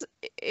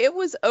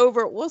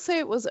say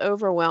it was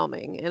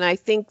overwhelming. And I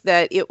think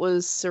that it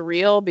was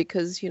surreal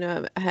because,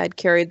 I had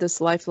carried this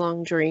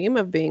lifelong dream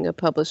of being a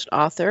published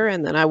author,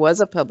 and then I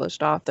was a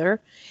published author.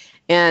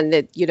 And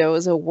it,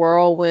 was a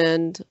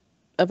whirlwind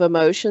of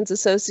emotions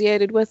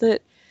associated with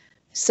it.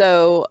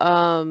 So,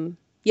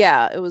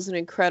 yeah, it was an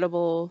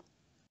incredible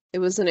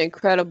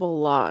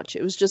launch.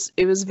 It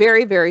was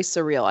very, very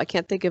surreal. I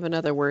can't think of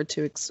another word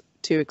to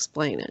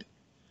explain it.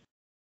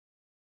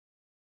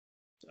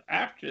 So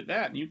after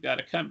that, you've got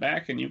to come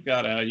back and you've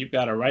got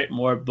to write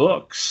more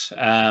books.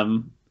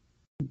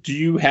 Do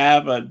you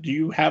have a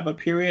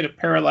period of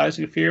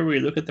paralyzing fear where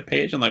you look at the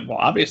page and like, well,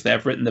 obviously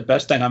I've written the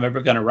best thing I'm ever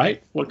going to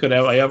write. What could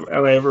I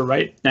ever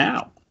write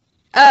now?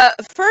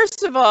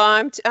 First of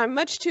all, I'm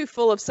much too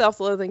full of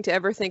self-loathing to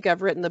ever think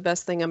I've written the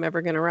best thing I'm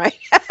ever going to write.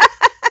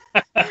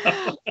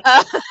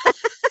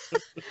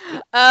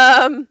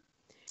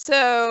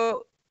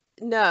 So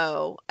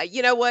no,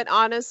 you know what?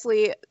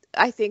 Honestly,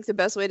 I think the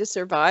best way to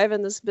survive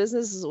in this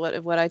business is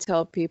what I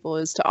tell people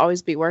is to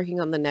always be working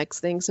on the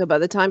next thing. So by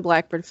the time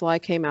Blackbird Fly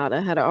came out,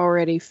 I had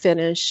already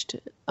finished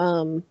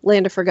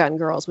Land of Forgotten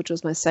Girls, which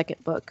was my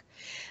second book.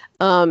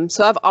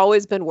 So I've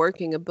always been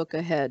working a book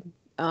ahead.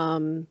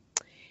 And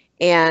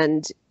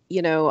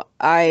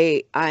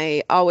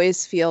I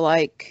always feel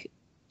like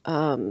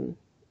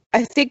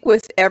I think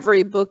with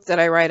every book that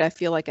I write, I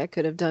feel like I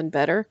could have done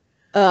better.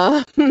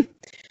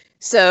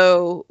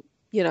 So,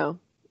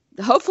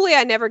 hopefully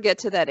I never get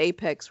to that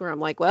apex where I'm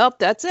like, well,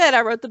 that's it.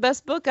 I wrote the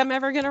best book I'm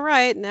ever going to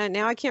write. And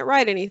now I can't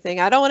write anything.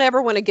 I don't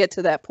ever want to get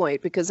to that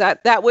point because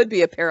that would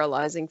be a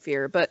paralyzing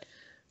fear. But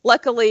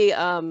luckily,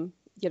 I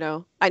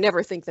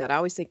never think that. I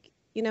always think,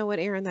 you know what,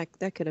 Erin,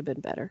 that could have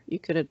been better. You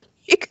could have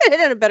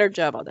done a better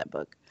job on that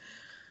book.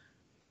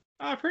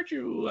 I've heard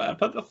you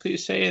publicly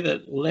say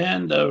that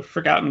Land of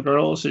Forgotten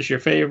Girls is your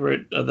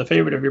favorite, the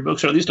favorite of your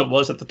books, or at least it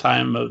was at the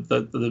time of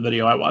the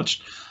video I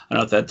watched. I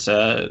don't know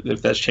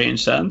if that's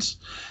changed since.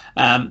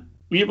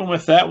 Even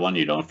with that one,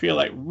 you don't feel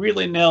like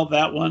really nailed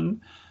that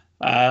one.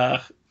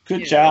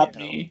 Good job,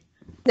 me.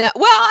 Yeah,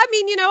 well, I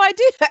mean,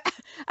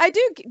 I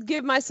do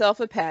give myself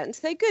a pat and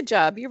say, good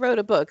job, you wrote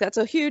a book. That's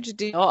a huge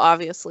deal,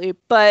 obviously,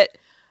 but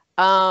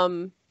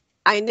I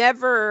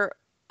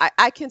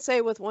can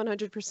say with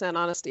 100%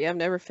 honesty, I've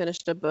never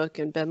finished a book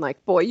and been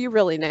like, boy, you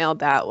really nailed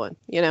that one.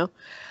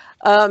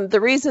 The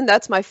reason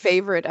that's my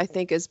favorite, I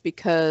think, is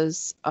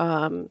because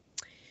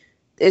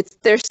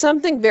there's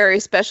something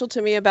very special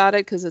to me about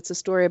it because it's a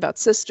story about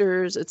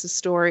sisters. It's a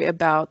story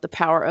about the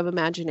power of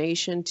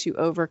imagination to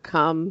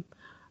overcome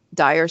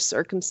dire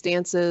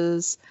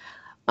circumstances.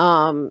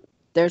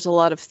 There's a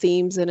lot of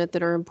themes in it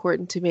that are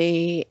important to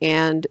me.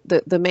 And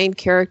the main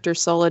character,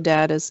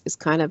 Soledad, is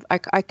kind of,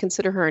 I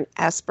consider her an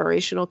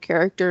aspirational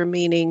character,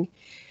 meaning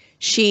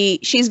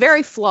she's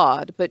very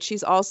flawed, but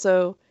she's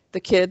also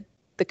the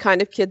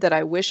kind of kid that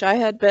I wish I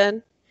had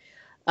been,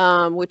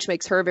 which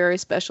makes her very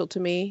special to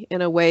me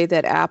in a way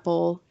that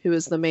Apple, who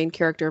is the main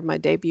character of my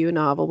debut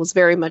novel, was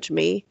very much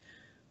me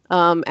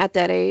at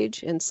that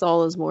age. And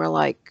Sol is more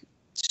like,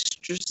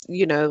 just,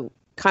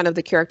 kind of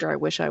the character I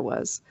wish I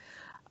was.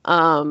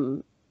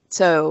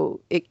 So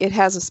it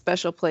has a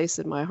special place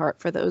in my heart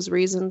for those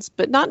reasons,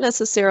 but not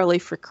necessarily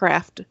for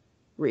craft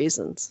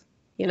reasons.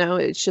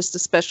 It's just a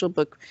special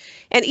book.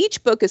 And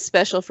each book is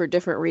special for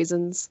different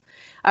reasons.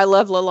 I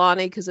love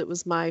Lalani because it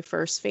was my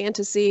first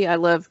fantasy. I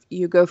love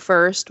You Go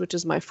First, which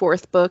is my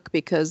fourth book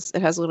because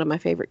it has one of my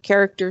favorite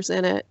characters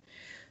in it.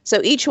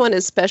 So each one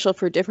is special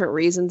for different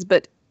reasons,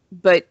 but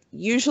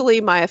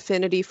usually my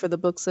affinity for the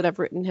books that I've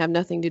written have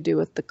nothing to do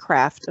with the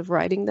craft of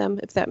writing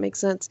them, if that makes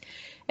sense.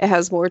 It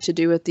has more to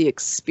do with the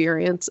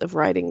experience of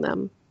writing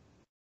them.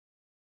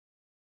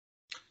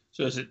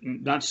 So is it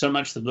not so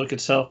much the book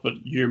itself, but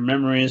your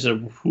memories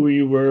of who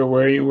you were,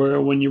 where you were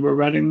when you were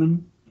writing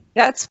them?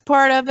 That's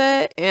part of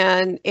it.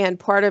 And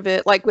part of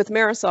it, like with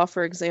Marisol,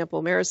 for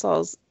example,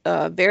 Marisol's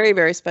a very,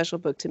 very special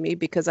book to me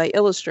because I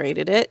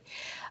illustrated it.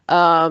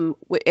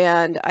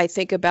 And I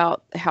think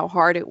about how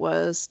hard it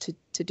was to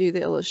do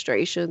the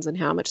illustrations and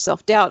how much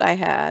self-doubt I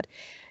had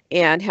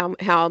and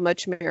how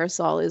much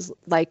Marisol is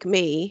like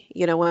me,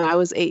 when I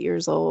was 8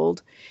 years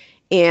old.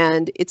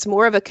 And it's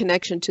more of a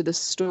connection to the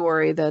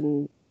story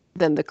than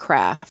the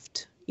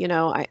craft.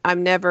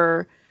 I'm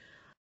never,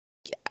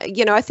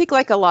 I think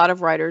like a lot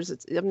of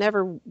writers, I'm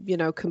never,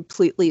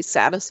 completely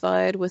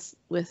satisfied with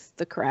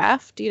the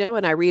craft,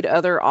 and I read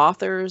other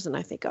authors and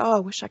I think, oh, I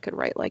wish I could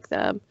write like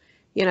them.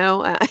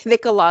 I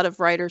think a lot of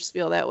writers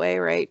feel that way,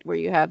 right? Where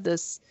you have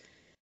this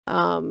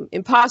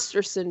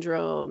imposter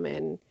syndrome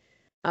and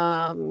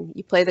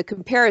you play the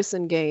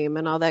comparison game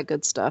and all that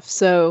good stuff.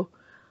 So,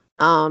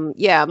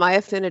 yeah, my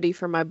affinity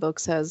for my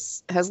books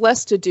has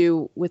less to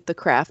do with the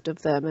craft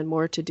of them and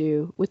more to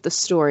do with the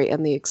story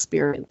and the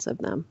experience of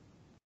them.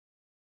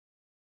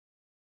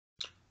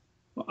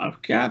 Well,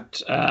 I've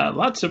got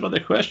lots of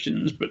other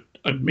questions, but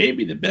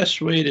maybe the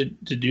best way to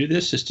do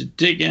this is to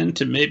dig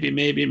into Maybe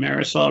Maybe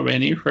Marisol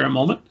Rainey for a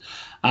moment.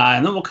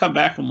 And then we'll come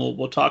back and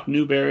we'll talk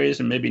Newberries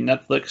and maybe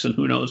Netflix and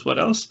who knows what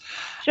else.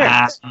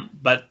 Sure.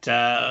 But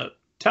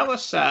tell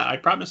us, I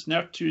promised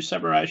not to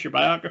summarize your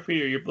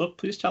biography or your book.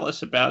 Please tell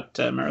us about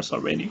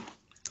Marisol Rainey.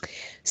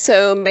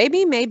 So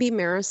Maybe Maybe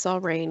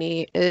Marisol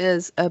Rainey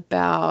is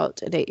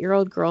about an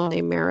 8-year-old girl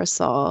named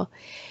Marisol.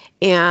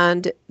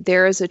 And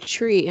there is a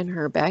tree in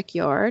her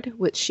backyard,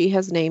 which she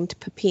has named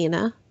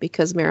Pepina,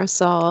 because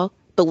Marisol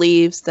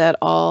believes that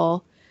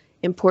all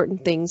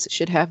important things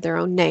should have their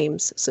own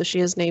names. So she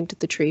has named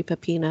the tree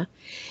Pepina.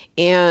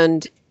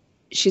 And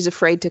she's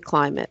afraid to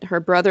climb it. Her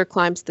brother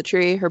climbs the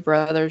tree. Her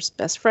brother's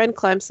best friend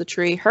climbs the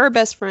tree. Her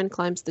best friend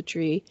climbs the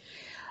tree.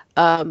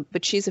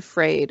 But she's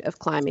afraid of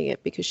climbing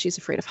it because she's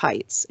afraid of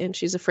heights. And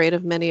she's afraid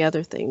of many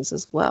other things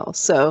as well.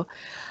 So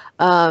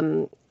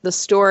the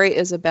story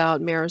is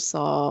about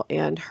Marisol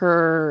and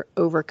her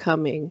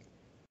overcoming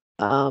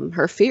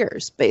her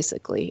fears,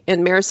 basically.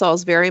 And Marisol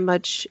is very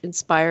much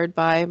inspired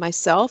by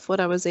myself. When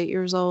I was 8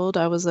 years old,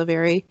 I was a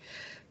very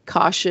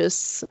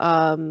cautious,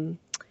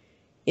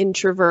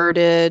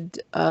 introverted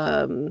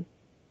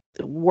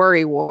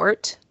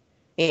worrywart.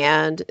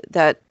 And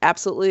that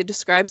absolutely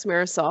describes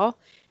Marisol.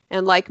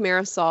 And like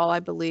Marisol, I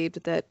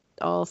believed that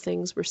all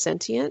things were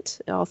sentient,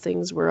 all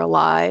things were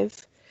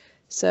alive.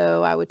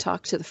 So I would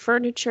talk to the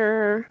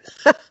furniture.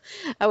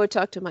 I would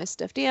talk to my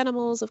stuffed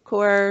animals, of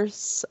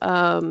course.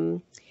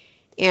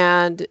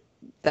 And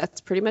that's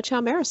pretty much how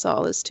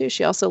Marisol is, too.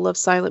 She also loves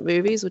silent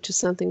movies, which is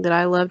something that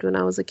I loved when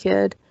I was a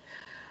kid.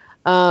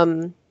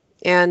 And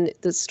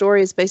the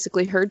story is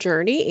basically her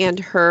journey and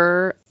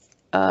her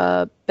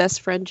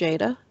best friend,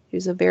 Jada,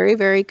 who's a very,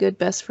 very good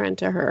best friend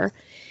to her.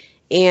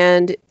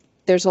 And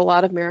there's a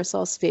lot of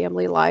Marisol's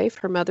family life.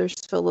 Her mother's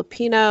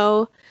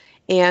Filipino,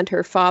 and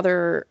her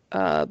father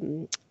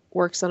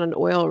works on an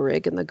oil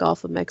rig in the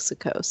Gulf of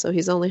Mexico. So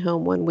he's only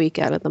home 1 week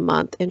out of the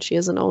month. And she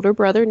has an older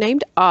brother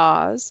named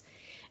Oz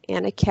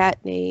and a cat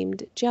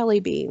named Jelly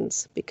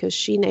Beans, because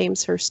she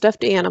names her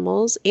stuffed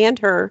animals and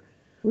her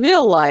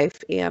real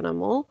life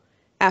animal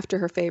after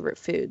her favorite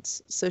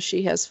foods. So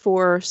she has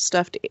 4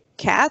 stuffed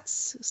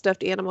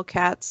animal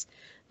cats,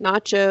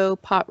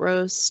 Nacho, Pot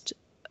Roast,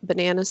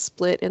 Banana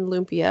Split, and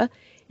Lumpia.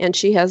 And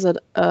she has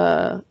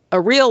a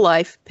real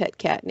life pet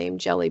cat named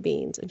Jelly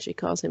Beans, and she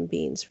calls him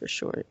Beans for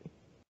short.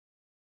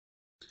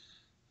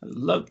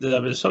 I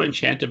was so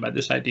enchanted by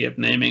this idea of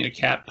naming a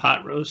cat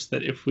Pot Roast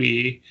that if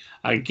we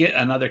get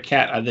another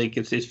cat, I think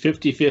it's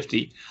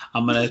 50-50.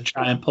 I'm going to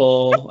try and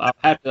pull, I'll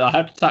have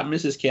to talk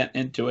Mrs. Kent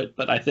into it,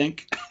 but I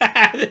think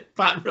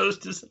Pot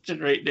Roast is such a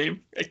great name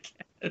for a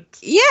cat.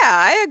 Yeah,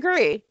 I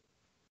agree.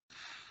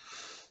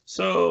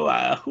 So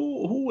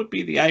who would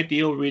be the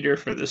ideal reader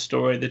for this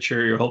story that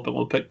you're hoping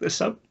will pick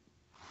this up?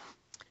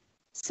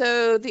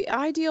 So the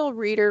ideal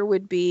reader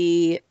would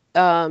be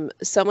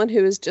someone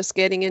who is just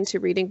getting into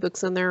reading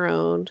books on their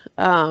own.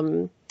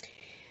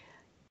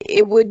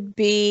 It would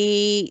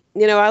be,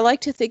 I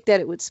like to think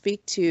that it would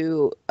speak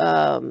to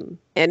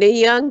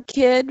any young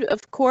kid,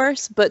 of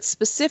course, but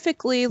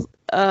specifically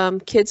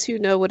kids who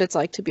know what it's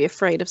like to be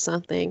afraid of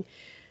something,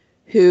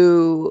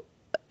 who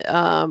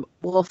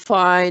will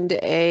find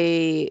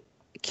a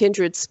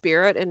kindred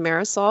spirit in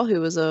Marisol,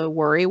 who is a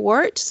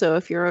worrywart. So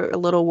if you're a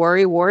little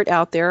worrywart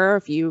out there,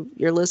 if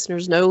your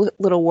listeners know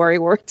little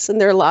worrywarts in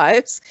their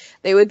lives,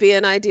 they would be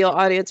an ideal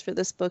audience for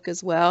this book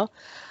as well.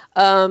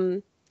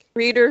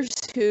 Readers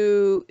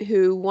who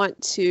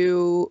want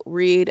to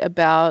read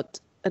about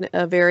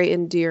a very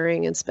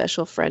endearing and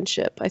special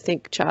friendship. I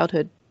think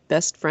childhood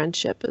best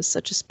friendship is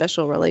such a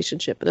special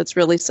relationship, and it's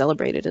really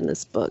celebrated in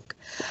this book.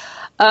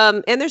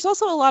 And there's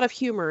also a lot of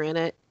humor in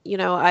it.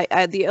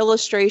 The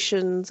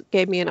illustrations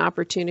gave me an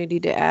opportunity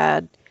to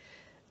add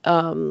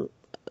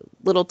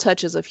little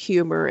touches of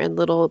humor and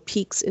little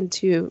peeks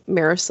into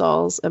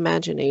Marisol's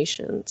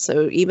imagination.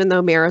 So even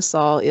though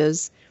Marisol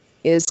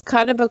is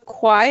kind of a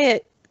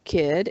quiet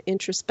kid,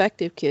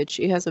 introspective kid,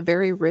 she has a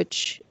very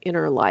rich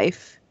inner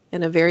life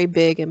and a very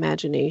big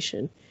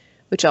imagination,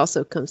 which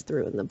also comes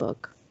through in the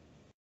book.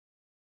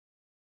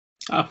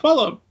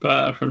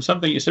 Follow-up from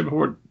something you said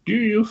before. Do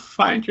you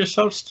find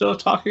yourself still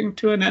talking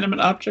to inanimate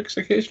objects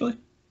occasionally?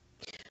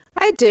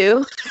 I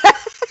do.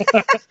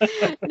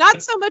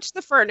 Not so much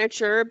the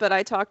furniture, but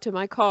I talk to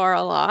my car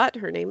a lot.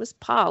 Her name is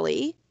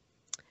Polly.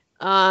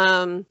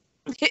 And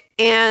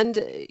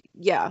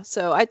yeah,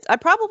 so I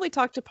probably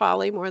talk to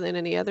Polly more than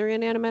any other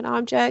inanimate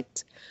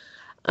object.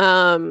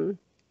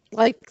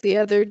 Like the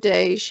other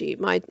day,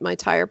 my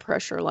tire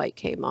pressure light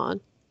came on.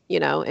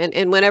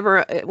 And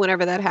whenever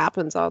that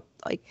happens, I'll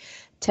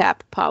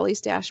tap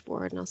Polly's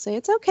dashboard and I'll say,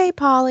 "It's okay,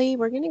 Polly.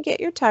 We're going to get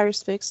your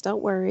tires fixed.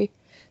 Don't worry."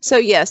 So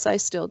yes, I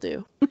still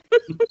do.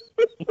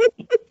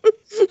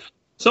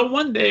 So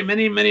one day,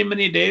 many, many,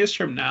 many days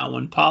from now,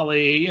 when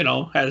Polly,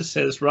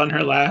 has run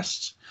her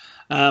last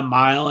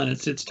mile and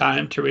it's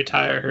time to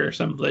retire her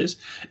someplace,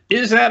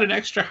 is that an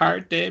extra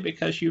hard day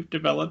because you've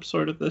developed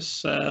sort of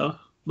this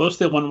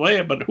mostly one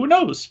way, but who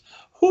knows?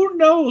 Who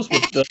knows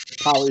what the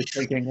Polly's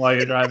thinking while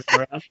you're driving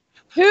around?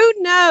 Who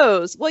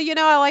knows? Well,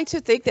 I like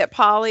to think that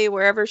Polly,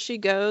 wherever she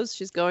goes,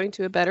 she's going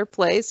to a better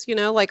place,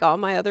 like all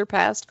my other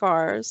past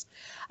cars.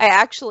 I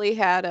actually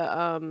had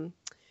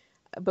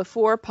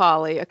before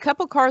Polly, a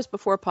couple cars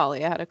before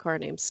Polly, I had a car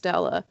named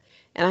Stella,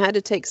 and I had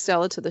to take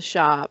Stella to the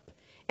shop.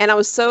 And I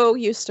was so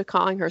used to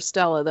calling her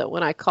Stella that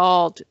when I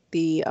called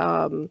the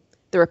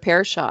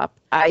repair shop,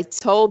 I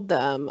told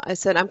them, I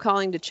said, I'm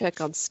calling to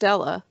check on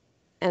Stella.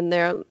 And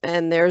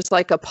there's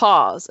like a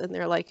pause, and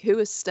they're like, who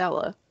is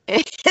Stella?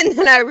 And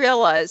then I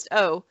realized,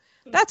 oh,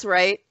 that's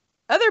right.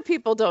 Other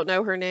people don't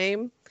know her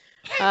name.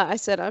 I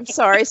said, I'm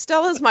sorry,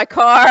 Stella's my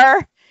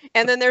car.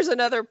 And then there's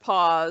another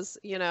pause,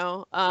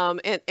 and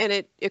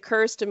it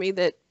occurs to me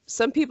that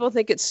some people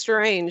think it's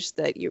strange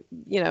that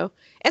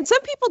and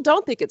some people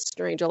don't think it's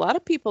strange. A lot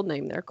of people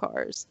name their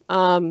cars.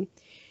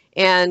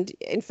 And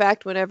in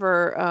fact,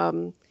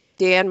 whenever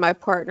Dan, my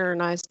partner,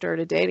 and I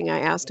started dating, I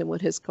asked him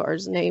what his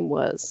car's name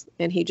was.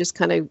 And he just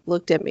kind of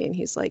looked at me and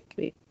he's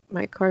like,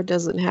 my car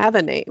doesn't have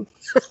a name.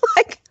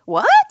 Like,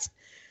 what?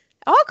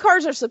 All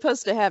cars are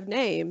supposed to have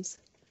names.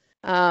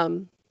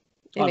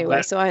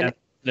 Anyway, so I...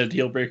 The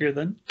deal breaker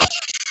then?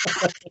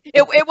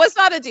 It was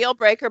not a deal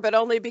breaker, but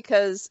only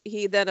because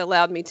he then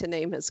allowed me to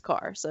name his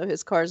car. So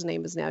his car's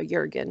name is now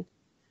Jurgen.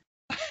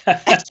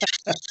 That's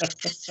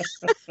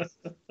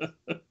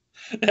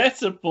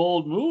a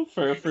bold move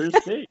for a first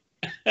date.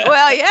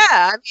 Well,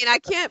 yeah. I mean, I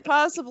can't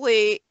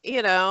possibly,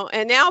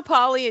 and now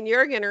Polly and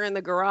Jurgen are in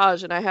the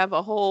garage, and I have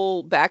a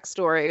whole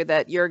backstory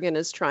that Jurgen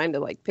is trying to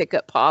like pick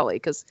up Polly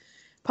because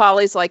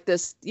Polly's like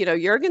this,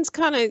 Jurgen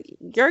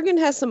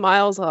has some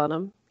miles on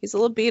him. He's a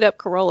little beat up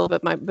Corolla,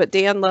 but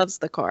Dan loves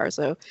the car,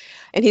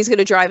 and he's going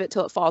to drive it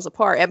till it falls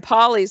apart. And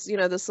Polly's,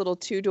 this little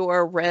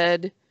 2-door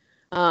red,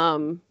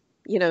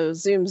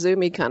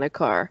 zoomy kind of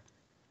car.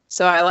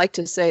 So I like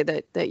to say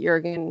that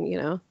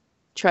Jurgen,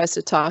 tries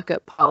to talk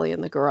up Polly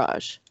in the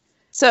garage.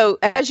 So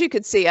as you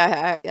could see,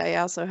 I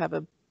also have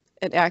an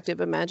active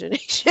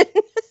imagination.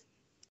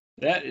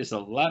 That is a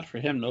lot for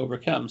him to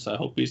overcome. So I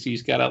hope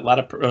he's got a lot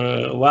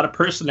of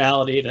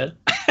personality to.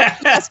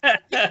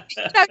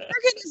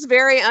 Jurgen is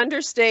very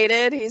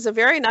understated. He's a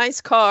very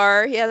nice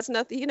car. He has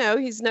nothing,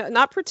 he's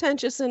not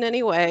pretentious in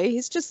any way.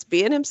 He's just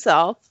being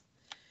himself.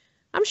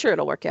 I'm sure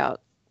it'll work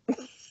out.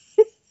 It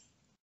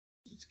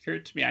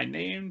occurred to me, I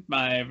named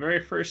my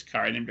very first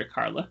car, I named her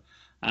Carla.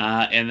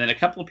 And then a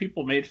couple of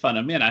people made fun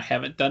of me, and I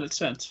haven't done it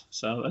since.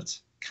 So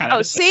that's kind of.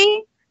 Oh,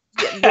 see?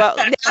 Well,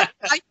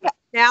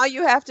 now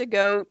you have to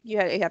go. You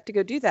have to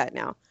go do that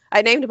now.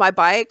 I named my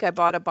bike. I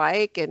bought a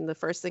bike, and the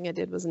first thing I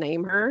did was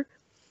name her.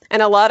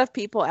 And a lot of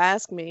people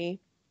ask me,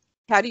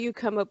 how do you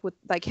come up with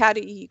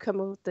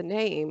the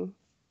name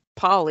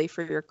Polly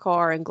for your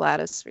car and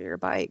Gladys for your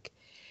bike?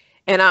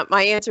 And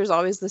my answer is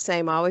always the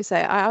same. I always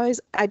say, I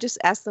just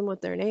ask them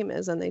what their name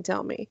is, and they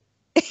tell me.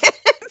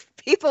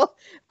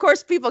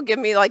 People give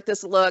me like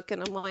this look,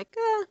 and I'm like,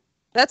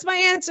 that's my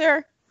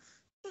answer.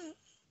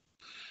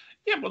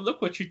 Yeah, but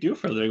look what you do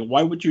for a living.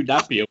 Why would you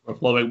not be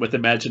overflowing with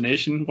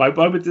imagination? Why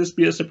would this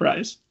be a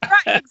surprise?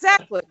 Right,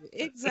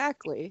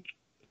 exactly.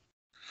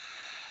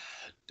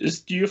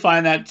 Do you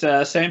find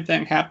that same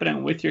thing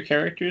happening with your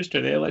characters?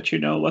 Do they let you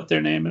know what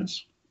their name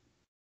is?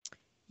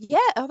 Yeah,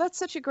 oh, that's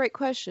such a great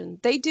question.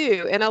 They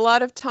do, and a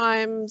lot of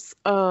times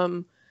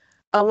I'll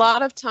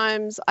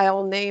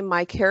name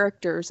my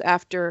characters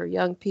after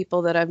young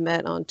people that I've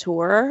met on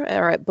tour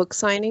or at book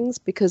signings,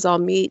 because I'll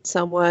meet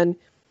someone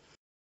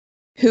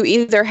who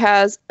either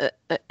has an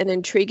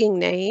intriguing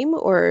name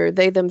or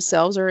they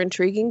themselves are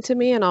intriguing to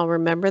me, and I'll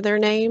remember their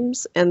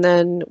names. And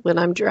then when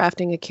I'm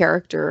drafting a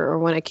character, or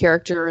when a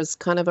character is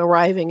kind of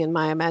arriving in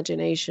my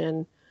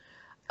imagination,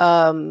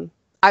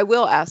 I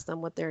will ask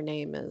them what their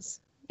name is,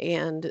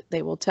 and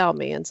they will tell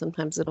me. And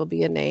sometimes it'll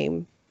be a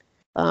name,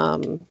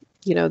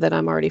 that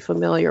I'm already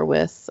familiar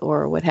with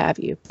or what have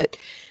you. But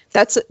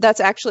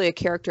that's actually a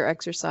character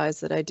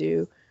exercise that I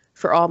do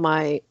for all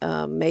my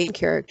main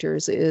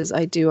characters. Is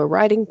I do a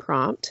writing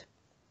prompt,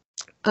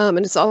 and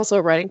it's also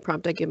a writing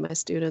prompt I give my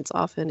students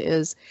often,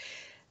 is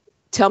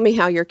tell me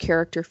how your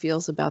character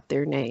feels about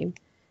their name.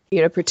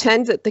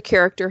 Pretend that the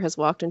character has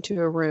walked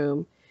into a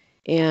room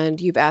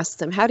and you've asked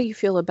them, how do you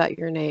feel about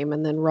your name?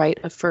 And then write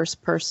a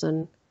first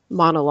person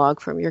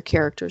monologue from your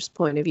character's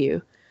point of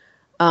view.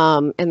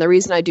 And the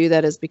reason I do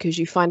that is because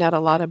you find out a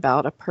lot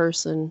about a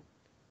person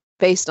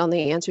based on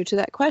the answer to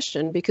that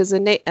question, because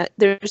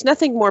there's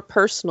nothing more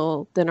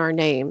personal than our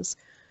names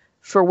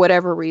for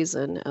whatever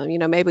reason.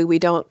 Maybe we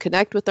don't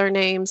connect with our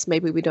names.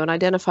 Maybe we don't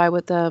identify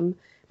with them.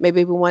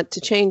 Maybe we want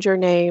to change our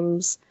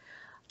names.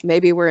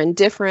 Maybe we're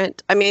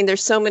indifferent. I mean,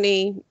 there's so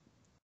many,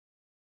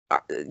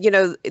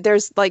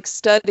 there's like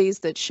studies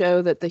that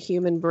show that the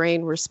human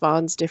brain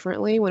responds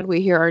differently when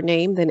we hear our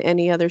name than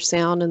any other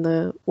sound in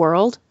the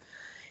world.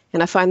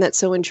 And I find that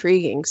so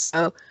intriguing.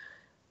 So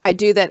I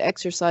do that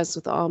exercise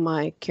with all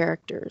my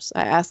characters.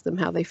 I ask them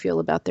how they feel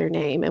about their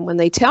name. And when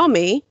they tell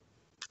me,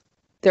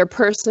 their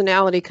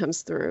personality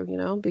comes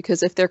through,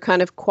 because if they're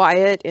kind of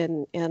quiet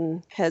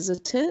and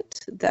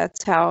hesitant,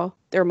 that's how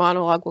their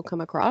monologue will come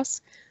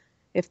across.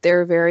 If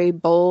they're very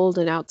bold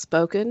and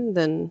outspoken,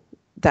 then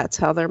that's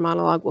how their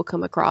monologue will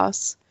come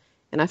across.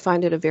 And I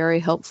find it a very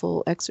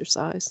helpful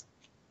exercise.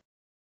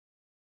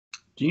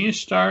 Do you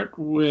start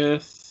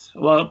with,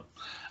 well,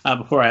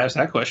 before I ask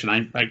that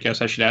question, I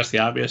guess I should ask the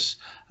obvious.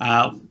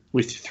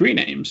 With 3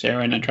 names,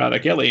 Erin Entrada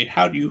Kelly,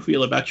 how do you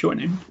feel about your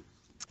name?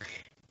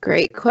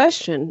 Great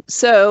question.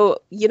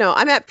 So,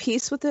 I'm at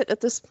peace with it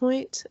at this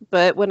point,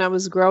 but when I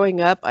was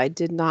growing up, I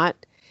did not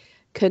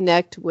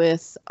connect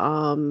with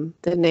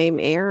the name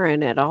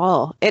Erin at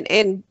all.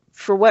 And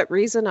for what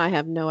reason, I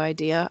have no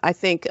idea. I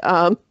think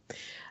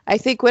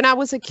when I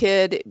was a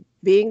kid,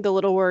 being the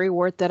little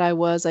worrywart that I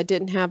was, I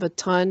didn't have a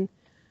ton.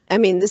 I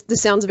mean, this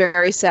sounds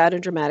very sad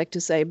and dramatic to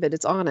say, but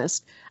it's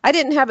honest. I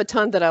didn't have a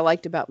ton that I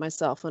liked about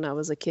myself when I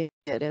was a kid,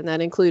 and that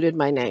included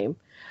my name.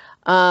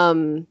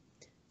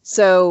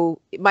 So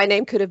my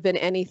name could have been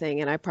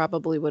anything, and I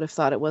probably would have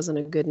thought it wasn't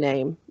a good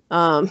name.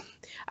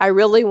 I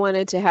really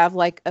wanted to have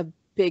like a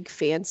big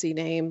fancy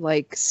name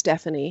like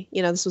Stephanie.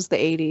 This was the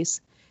 80s,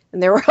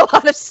 and there were a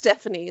lot of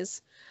Stephanies.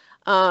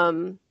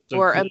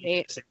 Or a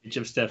age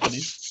of Stephanie.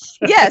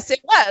 Yes, it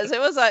was.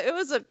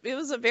 It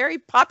was a very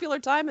popular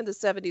time in the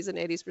 70s and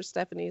 80s for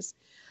Stephanies.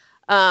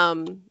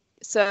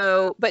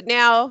 So, but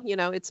now,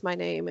 it's my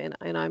name,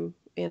 and I'm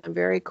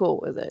very cool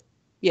with it.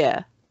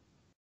 Yeah.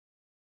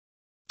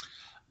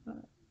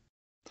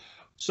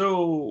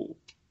 So,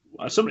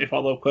 so many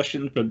follow-up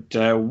questions, but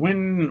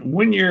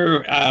when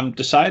you're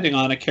deciding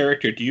on a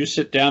character, do you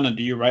sit down and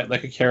do you write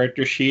like a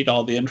character sheet,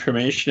 all the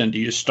information, and do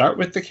you start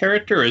with the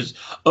character? Or is,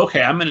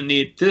 okay, I'm going to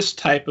need this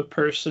type of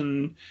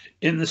person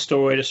in the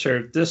story to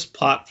serve this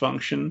plot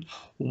function.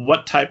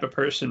 What type of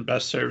person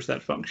best serves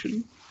that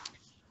function?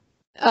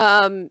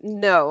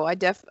 No,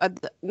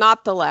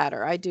 not the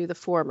latter. I do the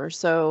former.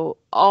 So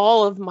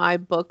all of my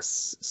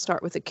books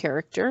start with a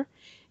character.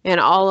 And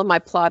all of my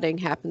plotting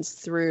happens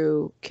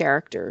through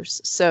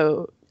characters.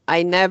 So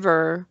I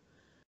never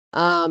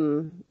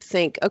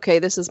think, okay,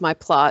 this is my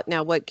plot.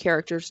 Now, what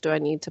characters do I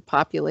need to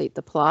populate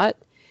the plot?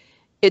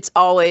 It's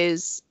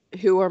always,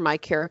 who are my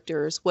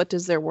characters? What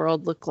does their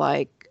world look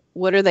like?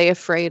 What are they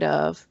afraid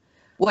of?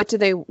 What do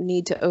they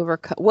need to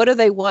overcome? What do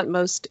they want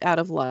most out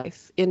of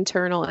life,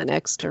 internal and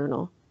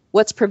external?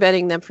 What's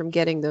preventing them from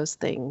getting those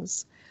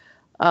things?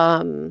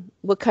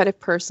 What kind of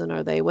person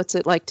are they? What's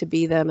it like to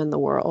be them in the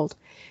world?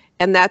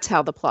 And that's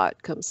how the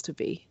plot comes to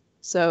be.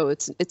 So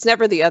it's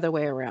never the other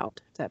way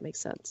around, if that makes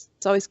sense.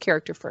 It's always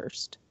character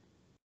first.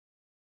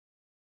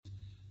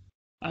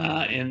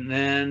 And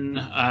then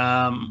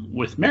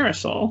with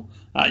Marisol,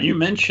 you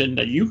mentioned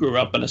that you grew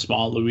up in a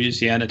small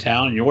Louisiana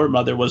town. Your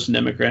mother was an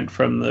immigrant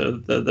from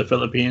the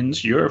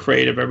Philippines. You're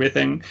afraid of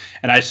everything.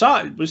 And I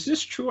saw, was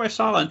this true? I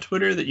saw on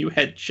Twitter that you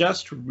had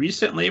just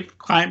recently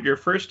climbed your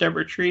first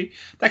ever tree.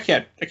 That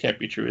can't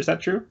be true. Is that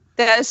true?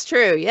 That is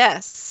true,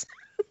 yes.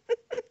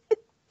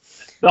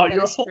 No,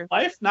 your whole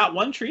life, not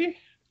one tree?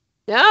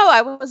 No,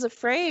 I was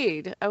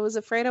afraid. I was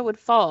afraid I would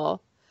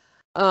fall.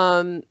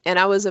 And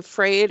I was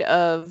afraid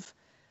of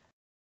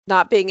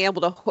not being able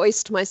to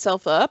hoist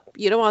myself up,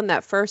 on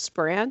that first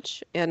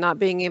branch, and not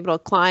being able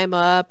to climb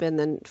up and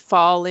then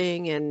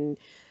falling. And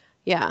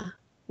yeah,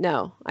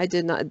 no, I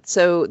did not.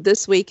 So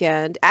this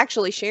weekend,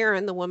 actually,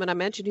 Sharon, the woman I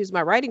mentioned, who's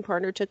my writing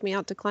partner, took me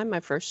out to climb my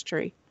first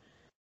tree.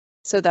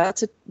 So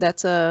that's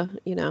a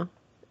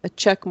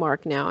check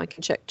mark now. I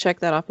can check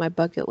that off my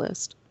bucket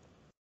list.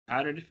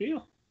 How did it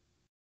feel?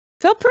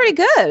 Felt pretty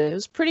good. It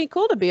was pretty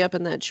cool to be up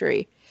in that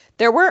tree.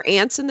 There were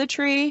ants in the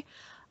tree,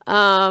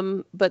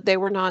 but they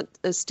were not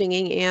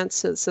stinging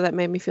ants, so that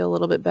made me feel a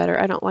little bit better.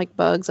 I don't like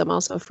bugs. I'm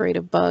also afraid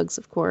of bugs,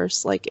 of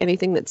course, like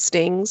anything that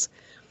stings.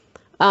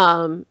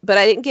 But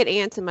I didn't get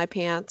ants in my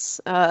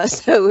pants,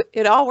 so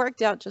it all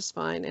worked out just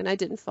fine, and I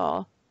didn't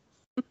fall.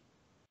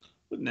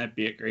 Wouldn't that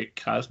be a great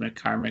cosmic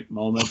karmic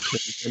moment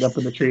to get up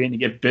in the tree and you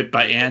get bit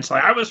by ants?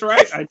 Like, I was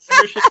right. I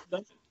never should have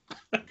done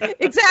it.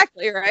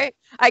 Exactly, right?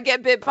 I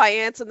get bit by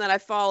ants and then I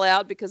fall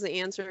out because the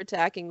ants are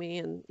attacking me,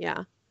 and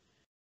yeah.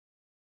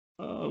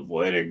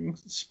 Avoiding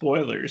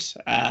spoilers.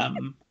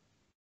 So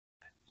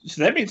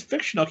that means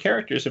fictional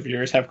characters of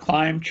yours have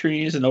climbed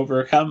trees and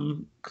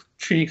overcome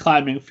tree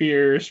climbing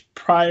fears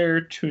prior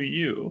to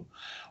you.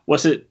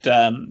 Was it,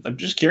 I'm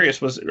just curious,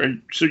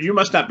 so you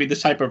must not be the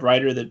type of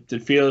writer that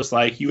feels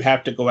like you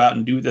have to go out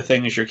and do the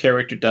things your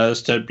character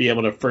does to be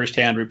able to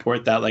firsthand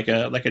report that like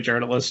a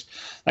journalist.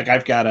 Like,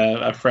 I've got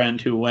a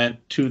friend who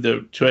went to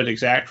an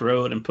exact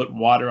road and put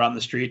water on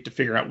the street to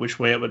figure out which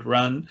way it would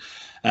run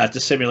to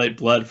simulate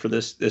blood for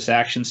this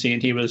action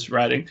scene he was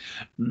writing.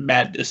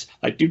 Madness.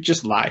 Like, dude,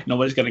 just lie.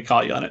 Nobody's going to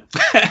call you on it.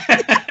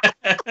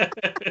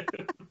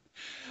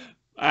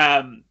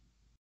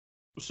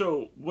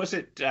 So was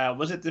it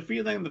the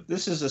feeling that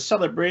this is a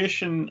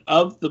celebration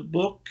of the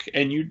book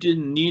and you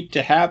didn't need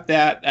to have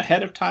that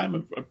ahead of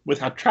time?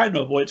 Without trying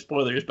to avoid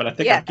spoilers, but I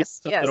think yes.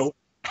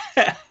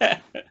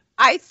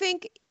 I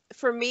think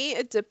for me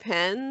it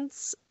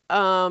depends.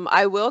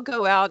 I will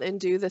go out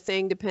and do the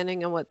thing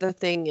depending on what the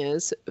thing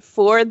is.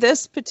 For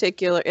this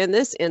in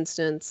this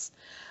instance,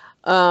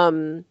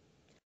 I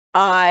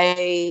don't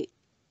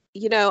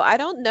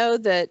know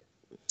that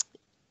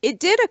it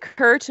did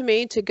occur to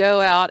me to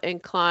go out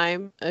and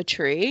climb a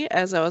tree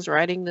as I was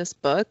writing this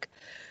book,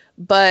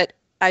 but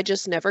I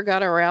just never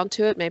got around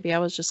to it. Maybe I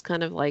was just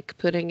kind of like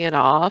putting it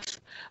off.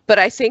 But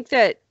I think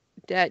that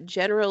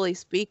generally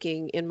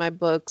speaking, in my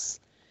books,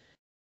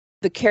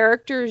 the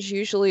characters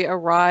usually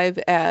arrive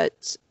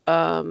at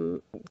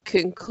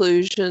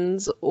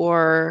conclusions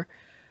or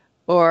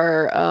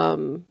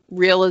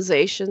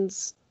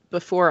realizations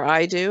before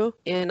I do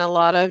in a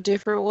lot of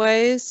different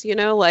ways. You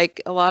know,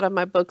 like a lot of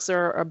my books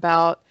are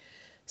about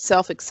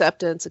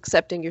self-acceptance,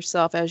 accepting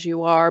yourself as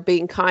you are,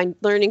 being kind,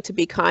 learning to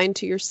be kind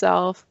to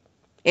yourself.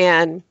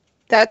 And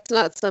that's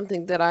not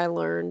something that I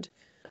learned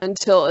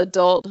until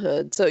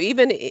adulthood. So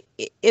even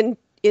in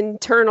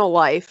internal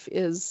life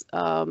is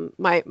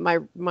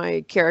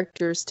my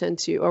characters tend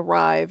to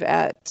arrive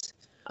at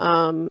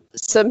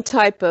some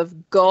type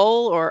of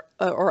goal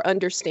or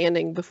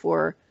understanding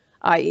before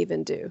I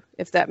even do,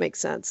 if that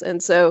makes sense.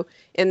 And so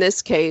in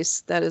this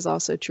case, that is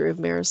also true of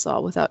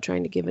Marisol, without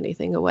trying to give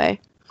anything away.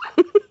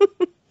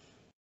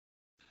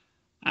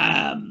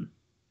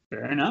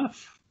 Fair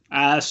enough.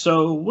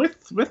 So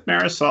with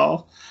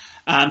Marisol,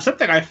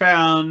 something I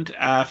found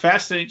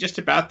fascinating just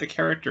about the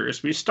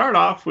characters. We start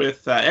off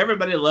with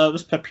everybody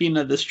loves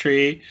Peppina this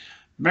tree.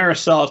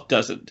 Marisol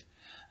doesn't.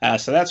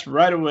 So that's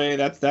right away.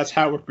 That's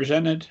how we're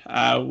presented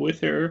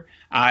with her.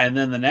 And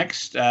then the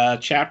next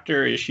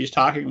chapter is she's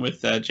talking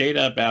with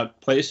Jada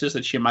about places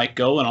that she might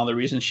go and all the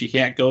reasons she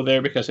can't go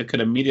there because it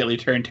could immediately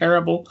turn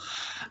terrible.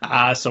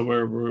 So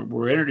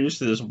we're introduced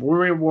to this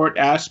worrywart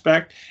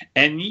aspect,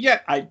 and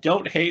yet I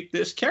don't hate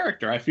this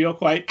character. I feel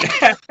quite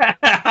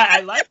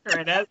I like her,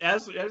 and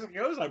as it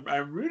goes,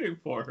 I'm rooting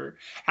for her.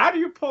 How do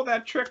you pull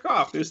that trick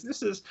off?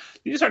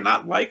 These are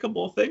not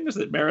likable things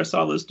that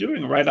Marisol is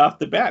doing right off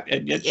the bat,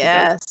 and yet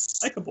she's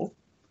likable.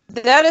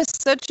 That is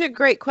such a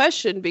great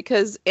question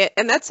because,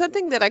 and that's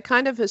something that I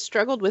kind of have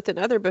struggled with in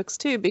other books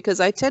too, because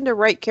I tend to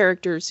write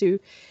characters who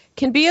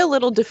can be a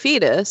little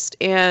defeatist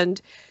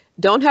and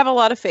don't have a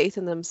lot of faith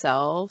in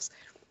themselves.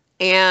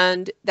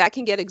 And that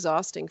can get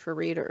exhausting for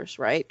readers,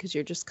 right? Because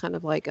you're just kind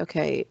of like,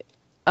 okay,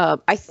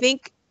 I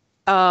think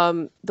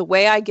the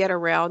way I get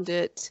around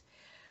it,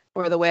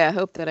 or the way I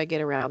hope that I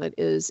get around it,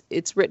 is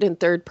it's written in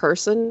third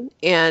person,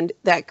 and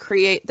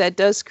that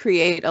does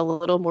create a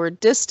little more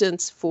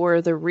distance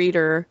for the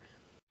reader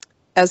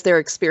as they're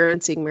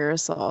experiencing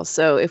Marisol.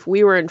 So if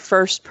we were in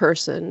first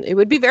person, it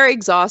would be very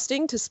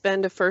exhausting to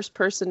spend a first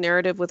person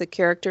narrative with a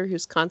character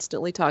who's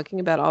constantly talking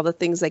about all the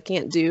things they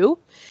can't do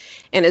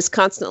and is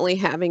constantly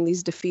having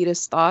these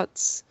defeatist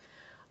thoughts,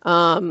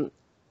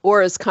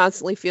 or is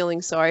constantly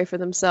feeling sorry for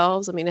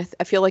themselves. I mean,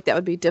 I feel like that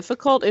would be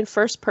difficult in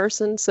first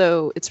person.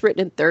 So it's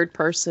written in third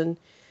person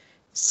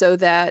so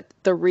that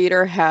the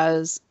reader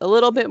has a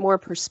little bit more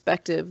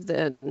perspective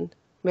than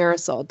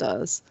Marisol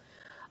does.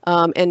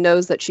 And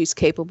knows that she's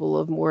capable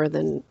of more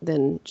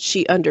than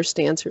she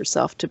understands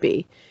herself to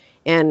be.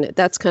 And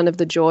that's kind of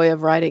the joy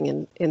of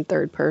writing in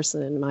third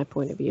person, in my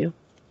point of view.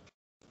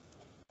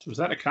 So was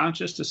that a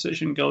conscious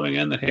decision going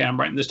in that, hey, I'm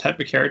writing this type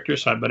of character,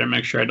 so I better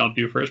make sure I don't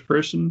do first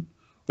person?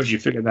 Or did you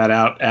figure that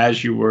out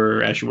as you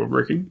were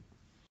working?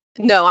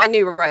 No, I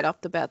knew right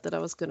off the bat that I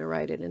was going to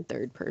write it in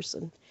third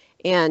person.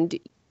 And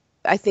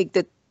I think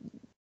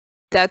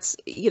that's,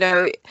 you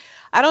know,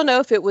 I don't know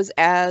if it was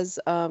as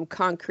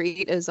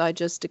concrete as I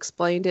just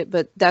explained it,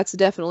 but that's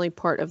definitely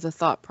part of the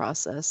thought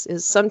process.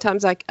 Is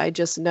sometimes I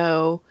just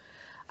know,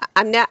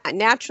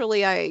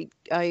 naturally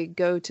I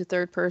go to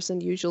third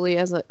person usually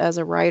as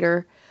a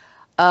writer,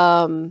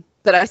 but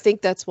I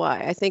think that's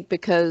why. I think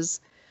because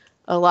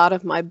a lot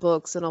of my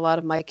books and a lot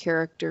of my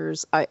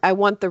characters, I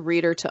want the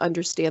reader to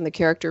understand the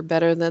character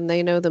better than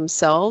they know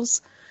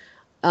themselves.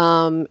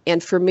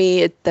 And for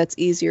me, that's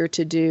easier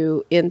to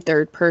do in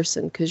third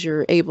person because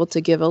you're able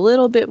to give a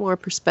little bit more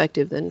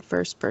perspective than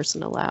first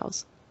person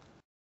allows.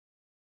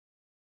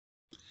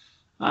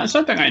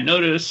 Something I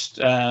noticed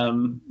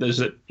is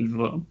that,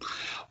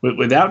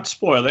 without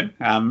spoiling,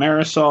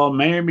 Marisol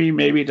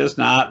maybe does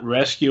not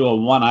rescue a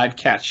one-eyed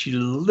cat. She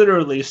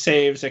literally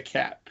saves a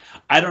cat.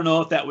 I don't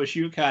know if that was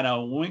you kind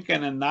of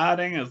winking and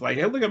nodding. It's like,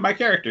 hey, look at my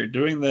character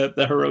doing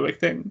the heroic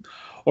thing,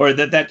 or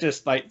that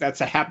just like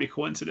that's a happy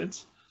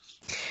coincidence.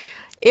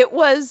 It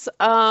was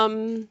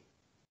kind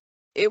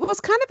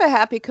of a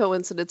happy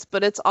coincidence,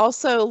 but it's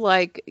also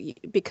like,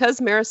 because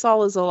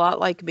Marisol is a lot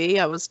like me,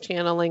 I was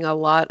channeling a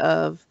lot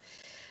of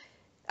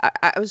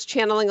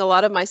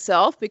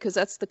myself, because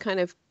that's the kind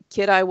of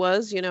kid I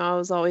was. You know, I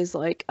was always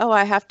like, oh,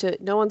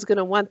 no one's going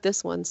to want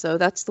this one, so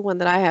that's the one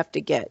that I have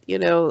to get, you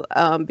know,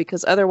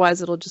 because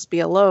otherwise it'll just be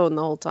alone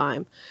the whole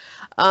time.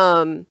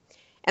 And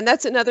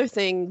that's another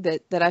thing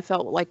that I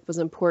felt like was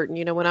important.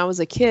 You know, when I was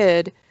a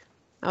kid,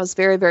 I was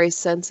very, very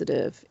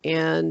sensitive,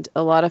 and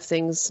a lot of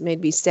things made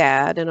me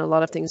sad, and a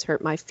lot of things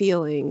hurt my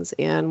feelings.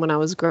 And when I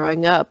was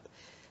growing up,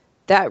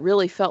 that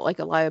really felt like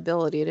a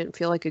liability. It didn't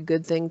feel like a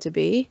good thing to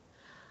be.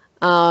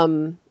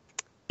 And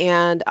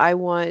I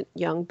want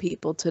young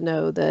people to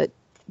know that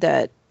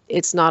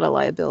it's not a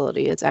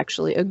liability. It's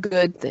actually a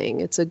good thing.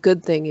 It's a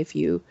good thing if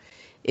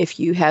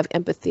you have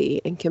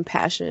empathy and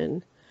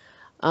compassion,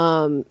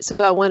 So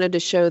I wanted to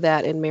show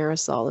that in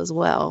Marisol as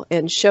well,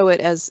 and show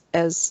it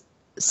as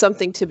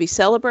something to be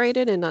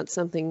celebrated and not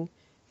something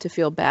to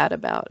feel bad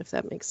about, if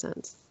that makes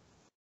sense.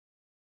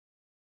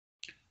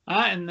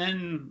 And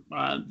then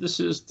this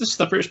is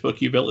the first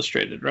book you've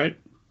illustrated, right?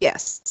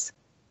 Yes.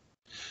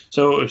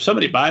 So if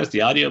somebody buys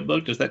the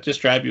audiobook, does that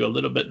just drive you a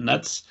little bit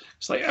nuts?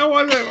 It's like, oh,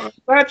 I'm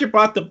glad you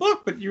bought the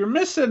book, but you're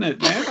missing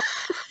it, man.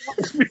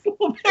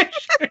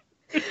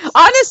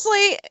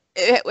 Honestly,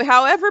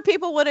 however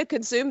people want to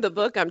consume the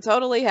book, I'm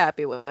totally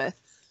happy with.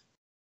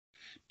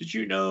 Did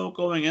you know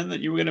going in that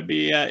you were going to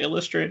be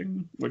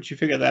illustrating? Or did you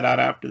figure that out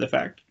after the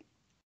fact?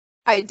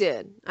 I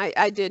did.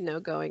 I did know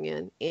going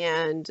in,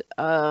 and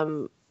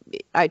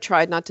I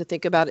tried not to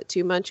think about it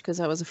too much because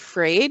I was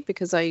afraid,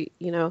 because I,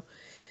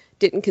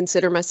 didn't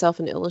consider myself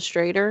an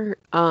illustrator.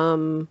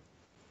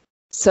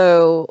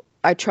 So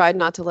I tried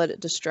not to let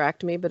it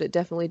distract me, but it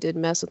definitely did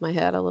mess with my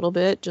head a little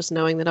bit, just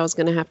knowing that I was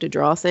going to have to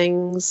draw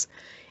things.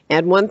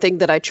 And one thing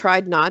that I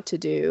tried not to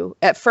do,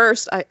 at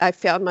first, I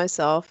found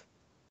myself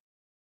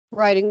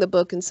writing the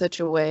book in such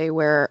a way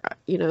where,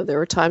 there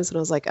were times when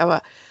I was like,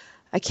 oh,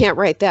 I can't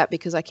write that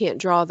because I can't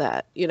draw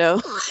that,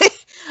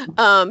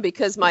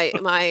 because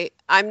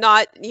I'm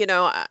not,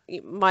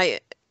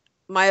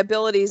 my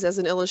abilities as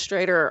an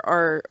illustrator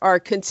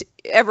are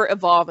ever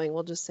evolving.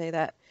 We'll just say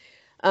that.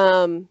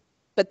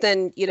 But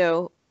then,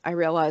 I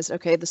realized,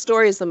 okay, the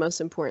story is the most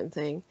important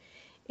thing,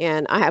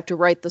 and I have to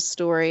write the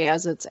story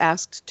as it's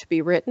asked to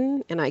be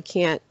written, and I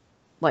can't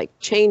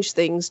change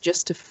things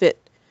just to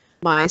fit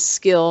my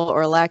skill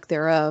or lack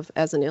thereof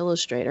as an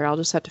illustrator. I'll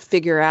just have to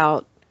figure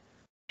out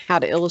how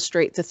to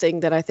illustrate the thing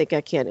that I think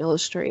I can't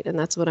illustrate, and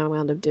that's what I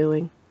wound up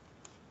doing.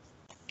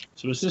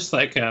 So was this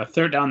like a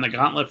throw down the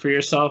gauntlet for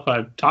yourself?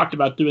 I've talked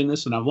about doing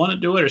this and I want to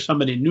do it, or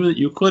somebody knew that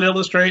you could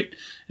illustrate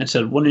and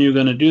said, when are you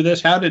going to do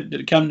this? How did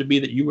it come to be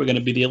that you were going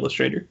to be the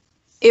illustrator?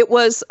 It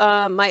was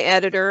my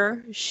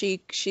editor. She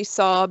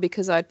saw,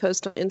 because I'd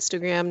post on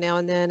Instagram now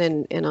and then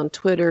and on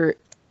Twitter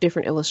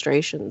different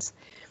illustrations.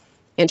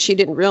 And she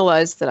didn't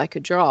realize that I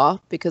could draw,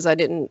 because I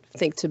didn't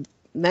think to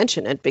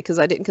mention it, because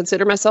I didn't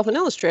consider myself an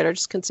illustrator. I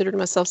just considered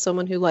myself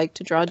someone who liked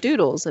to draw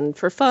doodles and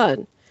for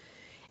fun.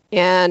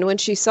 And when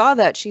she saw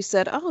that, she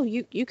said, oh,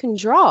 you can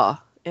draw.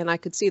 And I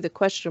could see the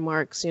question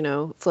marks,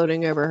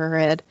 floating over her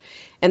head.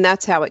 And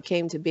that's how it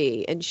came to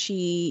be. And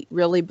she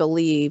really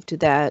believed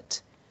that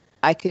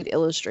I could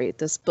illustrate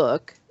this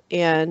book.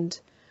 And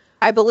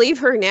I believe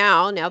her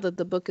now that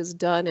the book is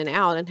done and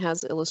out and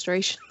has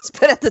illustrations.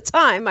 But at the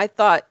time, I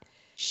thought,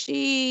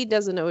 she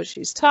doesn't know what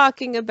she's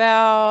talking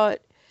about.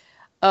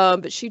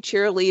 But she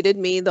cheerleaded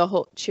me the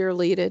whole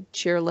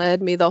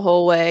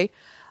way.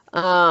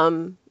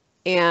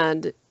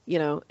 And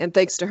and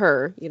thanks to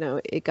her,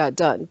 it got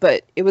done.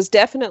 But it was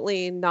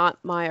definitely not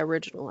my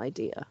original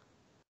idea.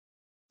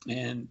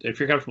 And if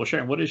you're comfortable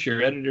sharing, what is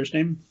your editor's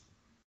name?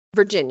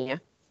 Virginia.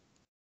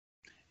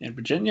 And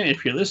Virginia,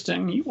 if you're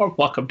listening, you are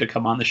welcome to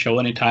come on the show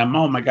anytime.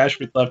 Oh my gosh,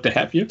 we'd love to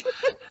have you.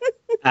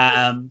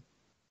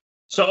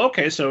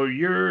 So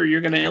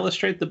you're going to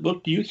illustrate the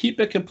book. Do you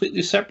keep it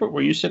completely separate,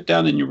 where you sit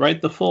down and you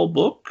write the full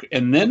book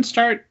and then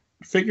start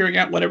figuring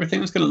out what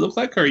everything is going to look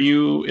like? Or are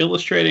you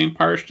illustrating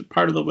part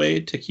of the way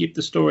to keep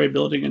the story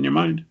building in your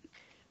mind?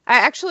 I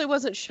actually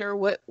wasn't sure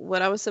what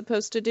I was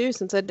supposed to do,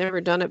 since I'd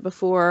never done it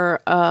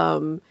before.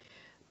 But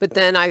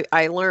then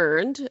I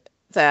learned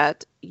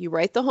that I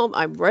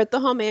wrote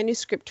the whole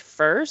manuscript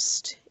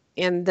first,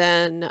 and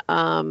then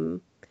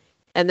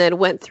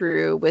went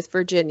through with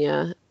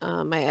Virginia,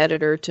 my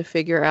editor, to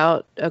figure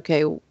out,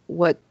 okay,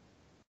 what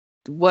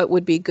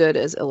would be good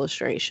as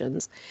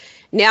illustrations.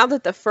 Now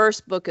that the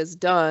first book is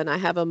done, I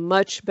have a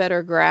much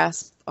better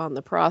grasp on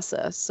the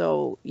process.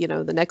 So,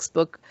 the next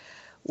book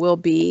will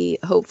be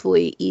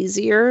hopefully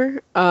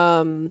easier.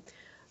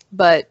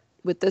 But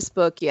with this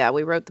book,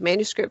 we wrote the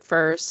manuscript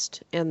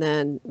first and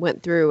then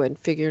went through and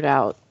figured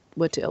out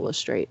what to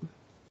illustrate.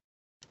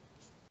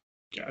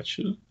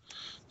 Gotcha.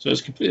 So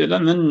it's completed.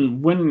 And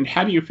then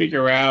how do you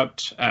figure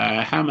out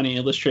how many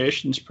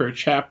illustrations per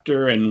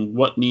chapter and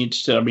what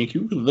needs to, you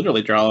can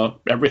literally draw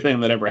everything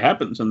that ever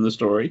happens in the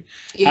story.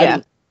 Yeah. How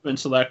do you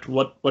select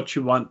what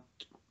you want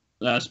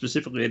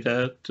specifically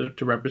to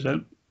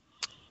represent?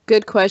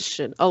 Good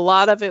question. A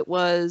lot of it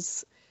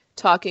was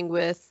talking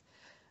with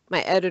my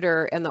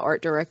editor and the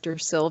art director,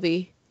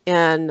 Sylvie,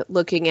 and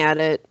looking at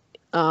it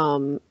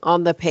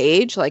on the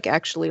page,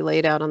 actually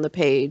laid out on the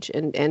page,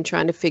 and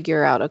trying to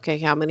figure out, okay,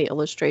 how many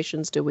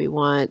illustrations do we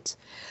want?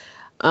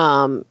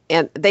 And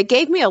they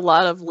gave me a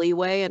lot of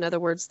leeway. In other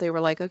words, they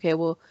were like, okay,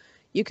 well,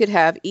 you could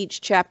have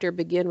each chapter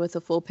begin with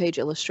a full page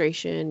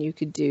illustration. You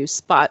could do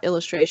spot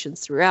illustrations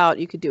throughout.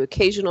 You could do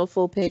occasional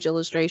full page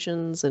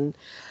illustrations. And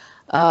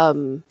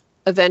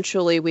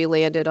eventually we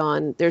landed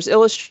on, there's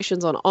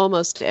illustrations on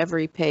almost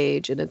every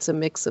page, and it's a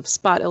mix of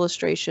spot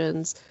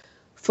illustrations,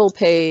 full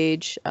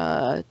page,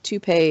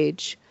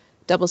 2-page,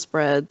 double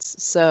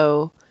spreads.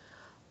 So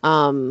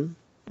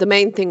the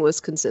main thing was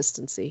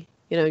consistency.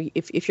 You know,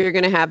 if you're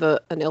going to have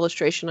an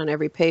illustration on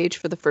every page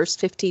for the first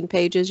 15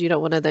 pages, you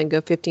don't want to then go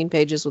 15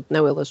 pages with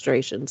no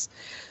illustrations.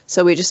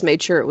 So we just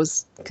made sure it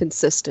was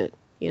consistent,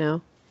 you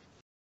know.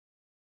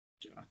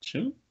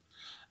 Gotcha.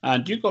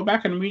 Do you go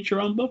back and read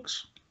your own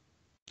books?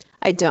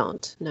 I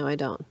don't. No, I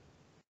don't.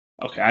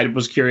 Okay, I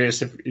was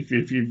curious if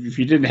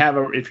you didn't have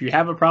if you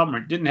have a problem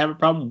or didn't have a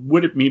problem,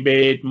 would it be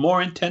made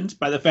more intense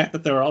by the fact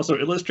that there are also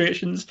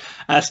illustrations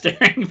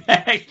staring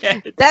back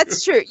at it?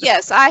 That's true.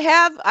 Yes, I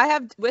have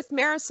with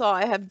Marisol.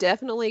 I have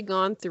definitely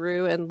gone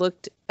through and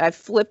looked. I've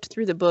flipped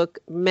through the book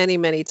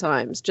many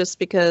times just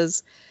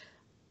because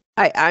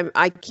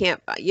I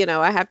can't. You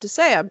know, I have to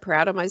say I'm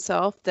proud of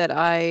myself that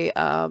I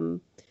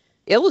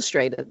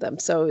illustrated them.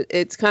 So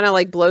it's kind of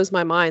like blows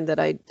my mind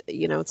that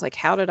you know, it's like,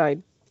 how did I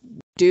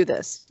do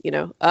this, you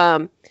know?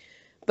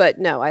 But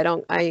no,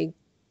 I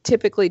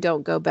typically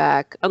don't go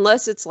back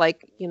unless it's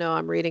like, you know,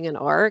 I'm reading an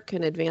ARC,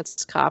 an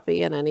advanced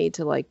copy, and I need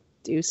to like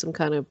do some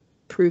kind of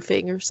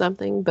proofing or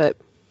something. But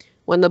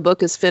when the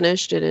book is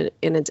finished and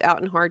it's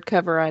out in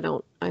hardcover,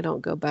 I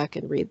don't go back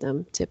and read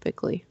them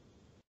typically.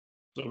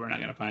 So we're not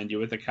going to find you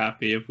with a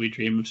copy of We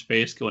Dream of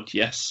Space going,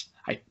 yes,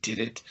 I did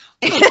it.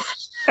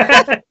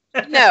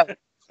 No.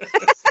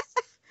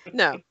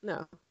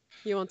 No,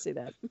 you won't see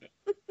that.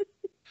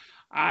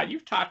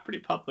 You've talked pretty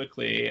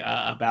publicly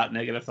about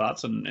negative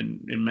thoughts and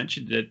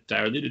mentioned it,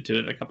 or alluded to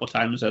it a couple of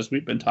times as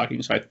we've been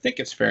talking, so I think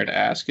it's fair to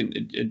ask,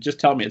 and just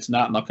tell me it's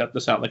not, and I'll cut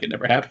this out like it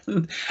never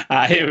happened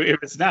if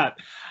it's not.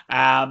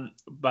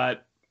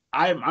 But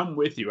I'm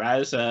with you.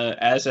 As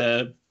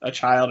a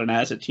child and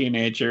as a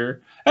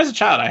teenager, as a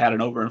child, I had an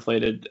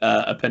overinflated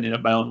opinion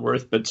of my own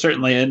worth, but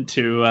certainly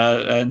into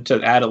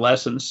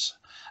adolescence.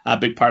 A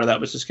big part of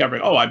that was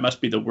discovering, oh, I must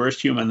be the worst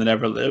human that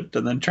ever lived,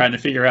 and then trying to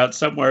figure out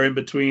somewhere in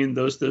between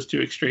those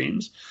two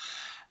extremes.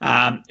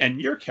 And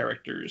your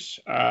characters,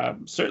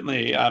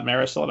 certainly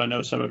Marisol, and I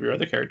know some of your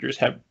other characters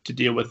have to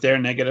deal with their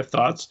negative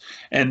thoughts,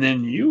 and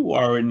then you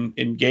are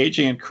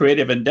engaging in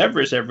creative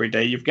endeavors every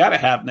day. You've got to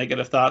have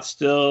negative thoughts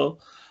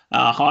still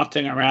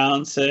haunting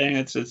around, saying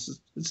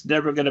it's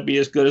never going to be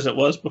as good as it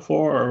was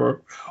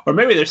before, or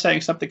maybe they're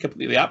saying something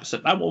completely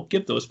opposite. I won't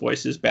give those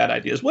voices bad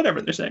ideas, whatever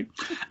they're saying.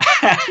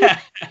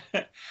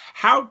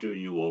 How do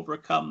you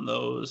overcome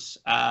those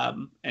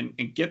and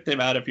get them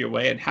out of your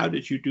way? And how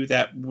did you do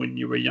that when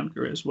you were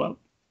younger as well?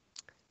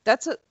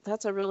 That's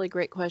a really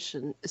great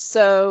question.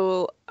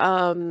 So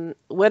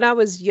when I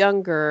was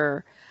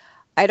younger,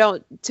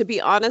 to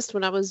be honest,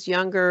 when I was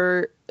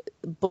younger,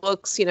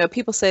 books, you know,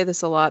 people say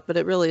this a lot, but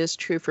it really is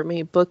true for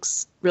me.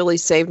 Books really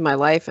saved my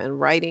life, and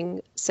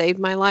writing saved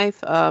my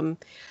life.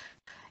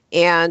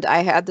 And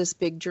I had this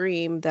big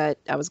dream that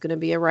I was going to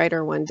be a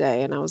writer one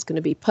day, and I was going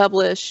to be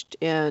published,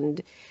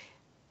 and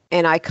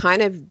I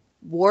kind of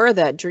wore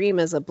that dream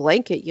as a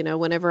blanket. You know,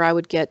 whenever I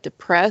would get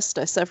depressed,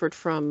 I suffered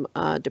from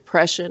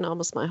depression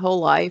almost my whole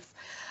life.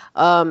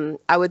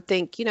 I would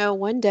think, you know,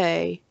 one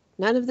day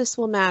none of this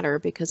will matter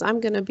because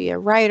I'm going to be a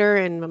writer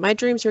and my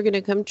dreams are going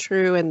to come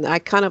true. And I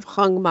kind of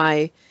hung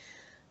my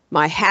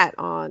hat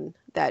on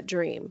that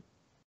dream.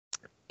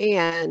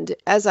 And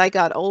as I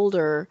got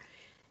older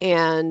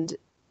and,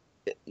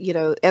 you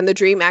know, and the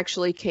dream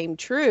actually came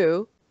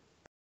true,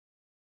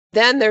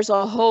 then there's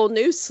a whole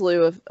new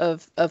slew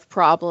of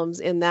problems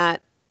in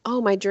that,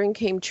 oh, my dream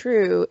came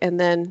true. And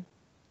then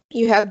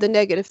you have the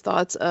negative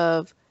thoughts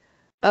of,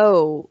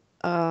 oh,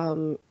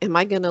 am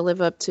I going to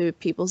live up to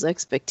people's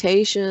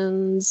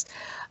expectations?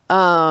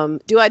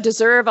 Do I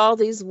deserve all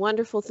these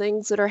wonderful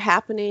things that are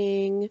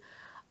happening?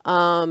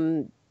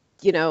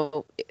 You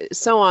know,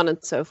 so on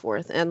and so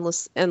forth,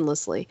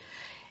 endlessly.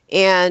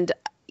 And,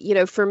 you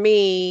know, for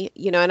me,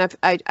 you know, and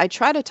I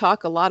try to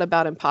talk a lot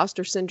about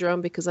imposter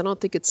syndrome because I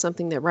don't think it's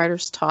something that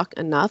writers talk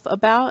enough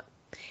about.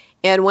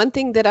 And one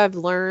thing that I've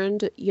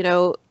learned, you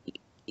know,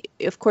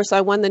 of course,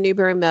 I won the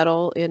Newbery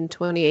Medal in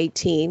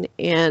 2018,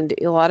 and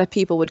a lot of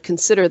people would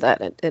consider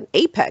that an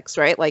apex,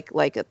 right?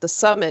 Like at the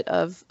summit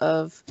of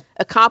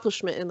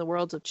accomplishment in the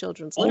world of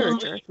children's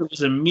literature. It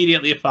was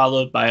immediately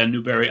followed by a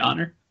Newbery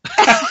Honor.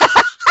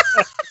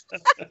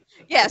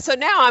 Yeah, so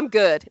now I'm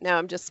good. No,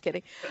 I'm just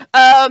kidding.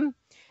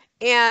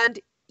 And,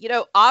 you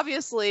know,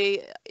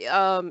 obviously,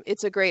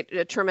 it's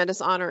a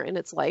tremendous honor and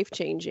it's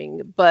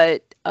life-changing,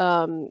 but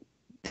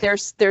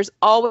there's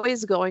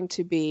always going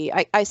to be,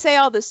 I say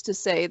all this to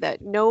say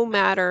that no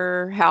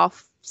matter how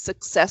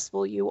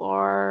successful you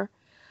are,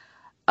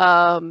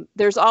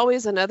 there's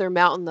always another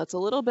mountain that's a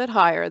little bit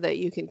higher that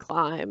you can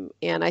climb.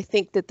 And I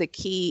think that the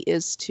key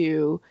is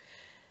to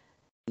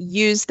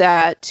use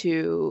that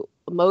to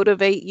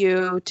motivate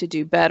you to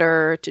do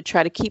better, to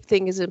try to keep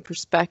things in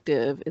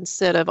perspective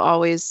instead of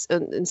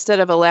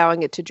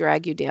allowing it to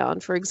drag you down.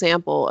 For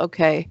example,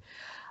 okay,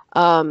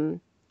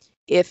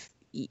 if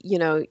you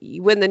know,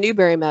 you win the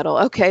Newbery Medal.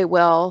 Okay,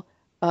 well,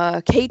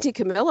 Katie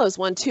Camillo's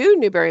won 2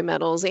 Newbery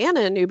Medals and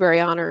a Newbery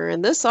Honor,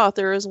 and this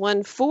author has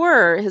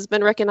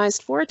been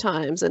recognized 4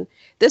 times, and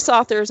this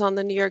author is on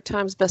the New York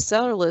Times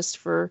bestseller list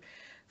for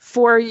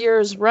 4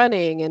 years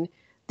running, and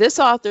this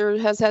author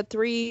has had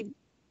 3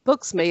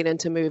 books made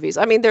into movies.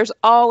 I mean, there's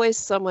always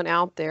someone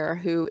out there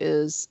who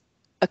is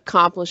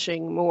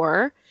accomplishing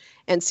more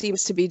and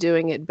seems to be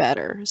doing it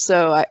better.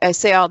 So I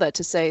say all that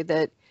to say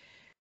that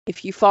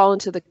if you fall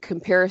into the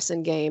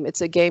comparison game,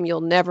 it's a game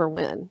you'll never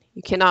win.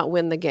 You cannot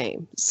win the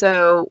game.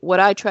 So what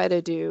I try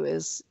to do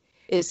is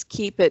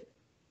keep it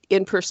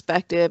in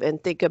perspective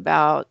and think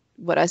about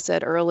what I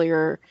said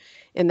earlier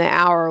in the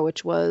hour,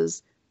 which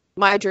was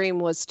my dream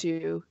was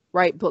to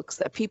write books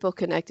that people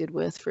connected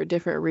with for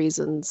different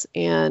reasons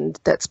and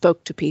that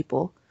spoke to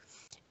people.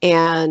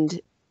 And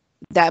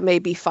that may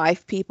be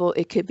 5 people,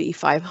 it could be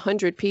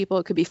 500 people,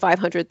 it could be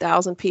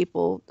 500,000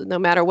 people, no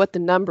matter what the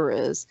number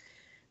is.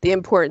 The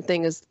important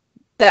thing is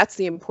that's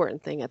the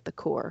important thing at the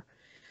core.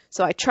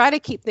 So I try to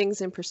keep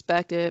things in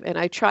perspective, and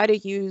I try to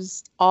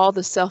use all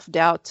the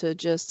self-doubt to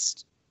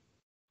just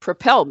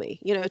propel me,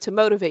 to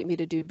motivate me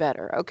to do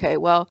better. Okay,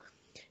 well,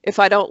 if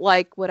I don't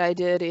like what I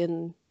did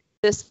in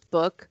this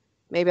book,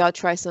 maybe I'll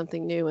try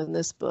something new in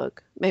this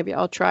book. Maybe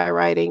I'll try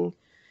writing,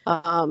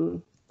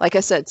 like I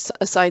said,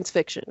 a science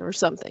fiction or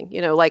something,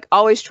 like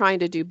always trying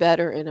to do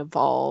better and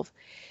evolve.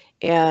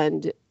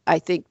 And I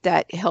think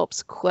that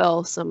helps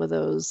quell some of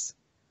those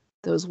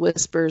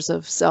whispers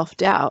of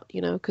self-doubt,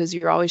 because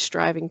you're always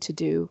striving to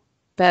do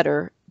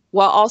better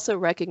while also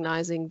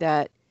recognizing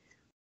that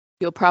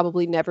you'll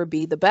probably never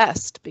be the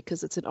best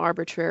because it's an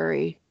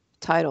arbitrary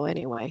title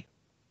anyway.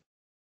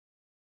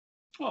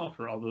 Well,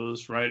 for all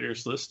those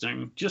writers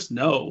listening, just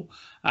know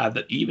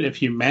that even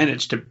if you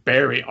manage to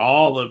bury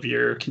all of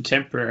your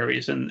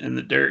contemporaries in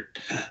the dirt,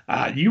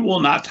 you will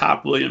not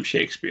top William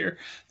Shakespeare.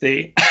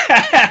 He's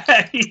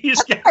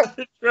got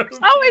the trophy.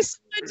 Always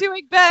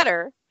doing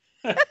better.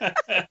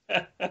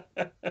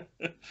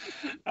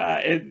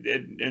 And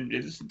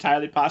it's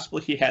entirely possible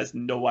he has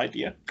no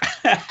idea.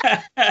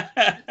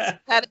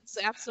 That is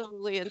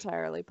absolutely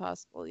entirely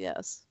possible,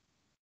 yes.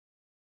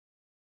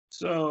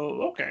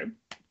 So, okay.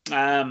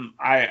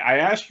 I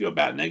asked you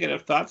about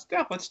negative thoughts.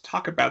 Now let's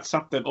talk about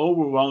something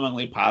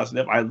overwhelmingly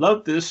positive. I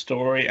love this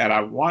story, and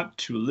I want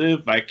to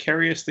live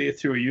vicariously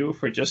through you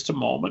for just a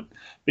moment,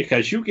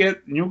 because you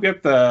get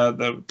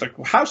the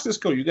how's this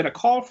go? You get a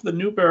call for the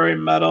Newbery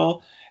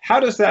Medal. How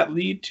does that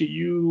lead to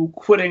you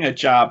quitting a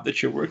job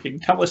that you're working?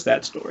 Tell us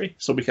that story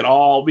so we can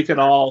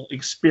all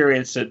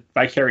experience it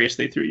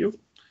vicariously through you.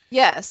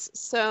 Yes.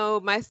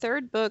 So my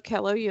third book,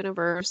 Hello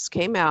Universe,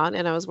 came out,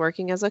 and I was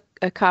working as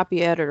a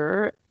copy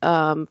editor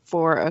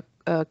for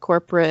a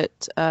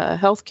corporate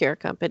healthcare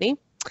company.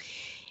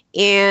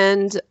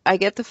 And I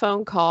get the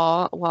phone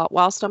call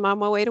whilst I'm on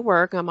my way to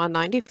work. I'm on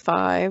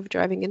 95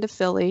 driving into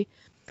Philly,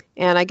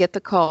 and I get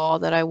the call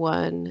that I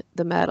won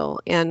the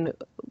medal. And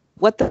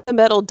what the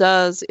medal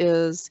does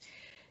is,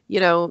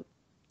 your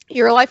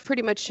life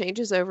pretty much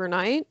changes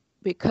overnight,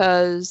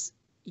 because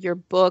your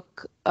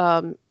book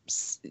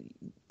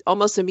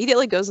almost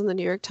immediately goes on the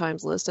New York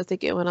Times list. I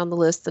think it went on the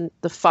list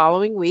the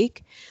following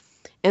week.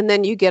 And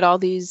then you get all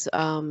these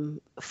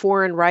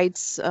foreign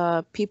rights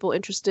people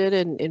interested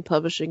in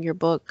publishing your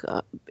book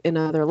in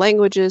other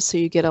languages. So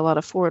you get a lot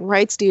of foreign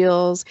rights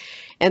deals.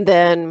 And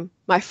then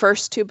my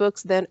first 2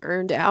 books then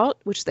earned out,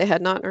 which they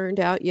had not earned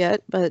out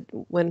yet, but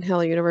when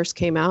Hello Universe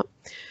came out.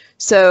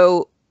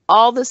 So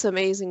all this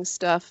amazing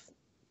stuff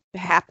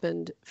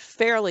happened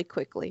fairly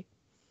quickly.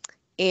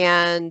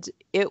 And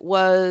it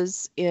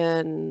was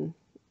in,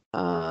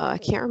 I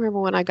can't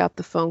remember when I got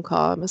the phone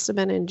call. It must have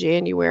been in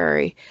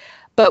January.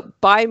 But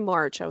by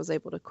March, I was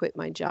able to quit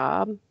my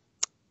job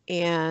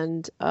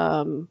and,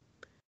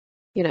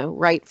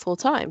 write full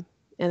time,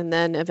 and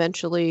then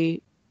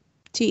eventually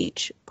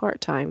teach part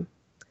time.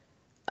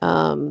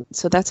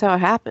 So that's how it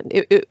happened.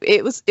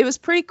 It was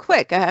pretty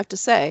quick, I have to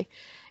say.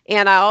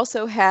 And I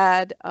also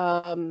had,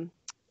 I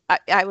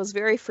was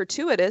very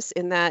fortuitous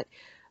in that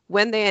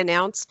when they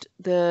announced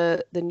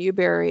the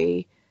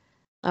Newbery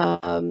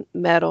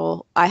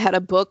Medal, I had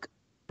a book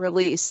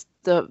released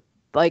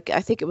I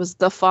think it was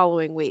the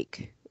following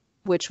week,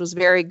 which was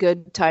very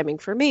good timing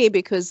for me,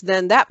 because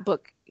then that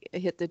book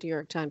hit the New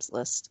York Times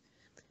list,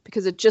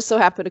 because it just so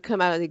happened to come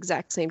out at the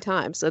exact same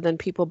time. So then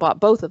people bought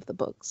both of the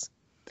books.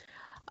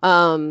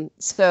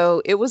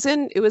 So it was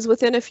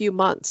within a few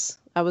months.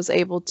 I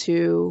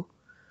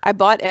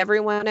bought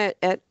everyone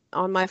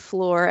on my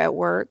floor at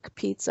work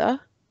pizza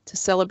to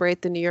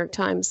celebrate the New York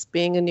Times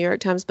being a New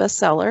York Times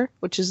bestseller,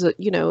 which is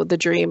the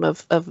dream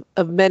of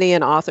many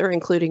an author,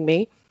 including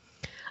me.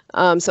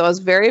 So I was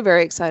very,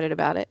 very excited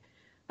about it.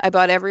 I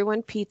bought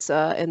everyone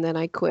pizza, and then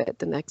I quit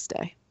the next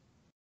day.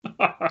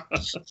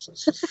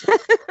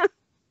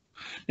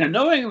 Now,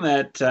 knowing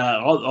that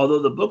although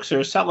the books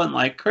are selling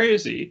like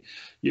crazy,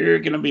 you're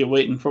going to be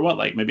waiting for what,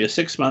 like maybe a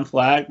 6-month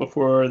lag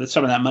before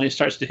some of that money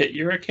starts to hit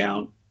your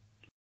account?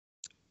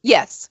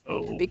 Yes,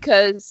 Oh.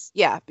 because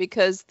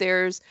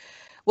there's,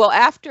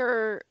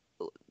 after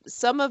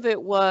some of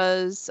it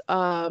was,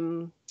 I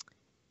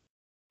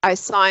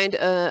signed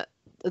the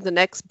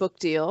next book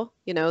deal,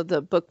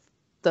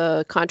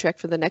 the contract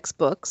for the next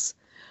books.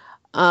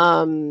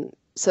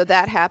 So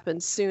that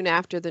happens soon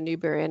after the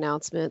Newbery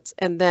announcements,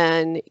 and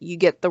then you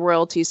get the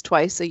royalties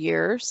twice a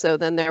year. So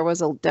then there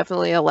was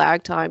definitely a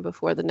lag time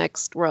before the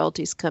next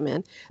royalties come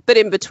in. But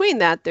in between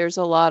that, there's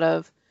a lot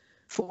of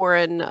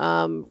foreign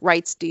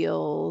rights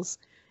deals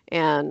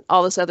and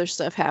all this other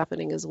stuff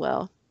happening as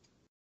well.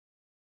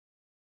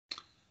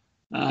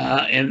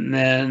 And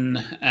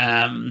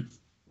then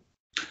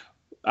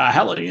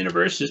Hello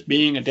Universe is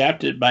being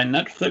adapted by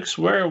Netflix.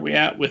 Where are we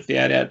at with the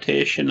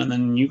adaptation? And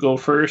then You Go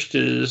First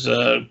is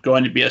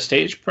going to be a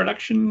stage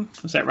production.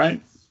 Is that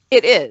right?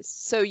 It is.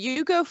 So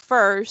You Go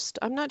First.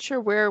 I'm not sure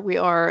where we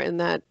are in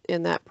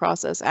that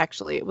process.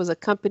 Actually, it was a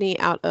company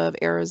out of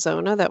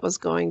Arizona that was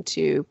going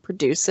to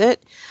produce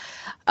it.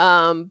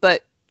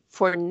 But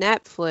for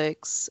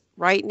Netflix,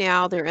 right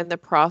now they're in the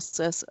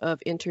process of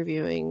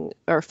interviewing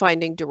or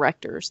finding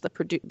directors.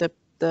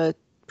 The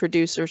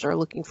producers are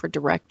looking for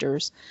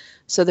directors.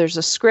 So there's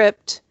a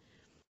script.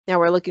 Now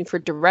we're looking for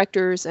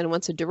directors, and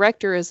once a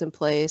director is in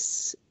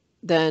place,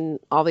 then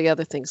all the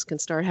other things can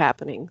start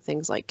happening.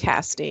 Things like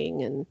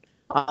casting and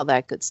all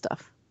that good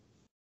stuff.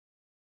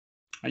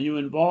 Are you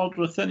involved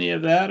with any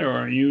of that, or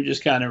are you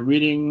just kind of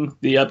reading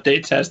the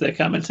updates as they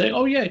come and saying,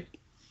 "Oh, yay"?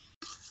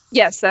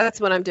 Yes,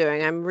 that's what I'm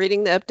doing. I'm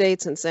reading the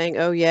updates and saying,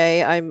 "Oh,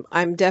 yay."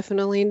 I'm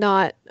definitely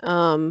not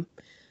an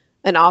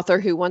author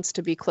who wants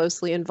to be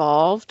closely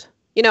involved.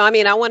 I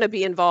mean, I want to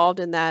be involved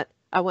in that.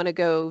 I want to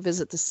go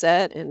visit the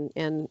set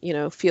and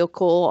feel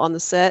cool on the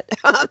set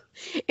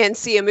and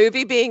see a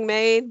movie being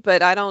made,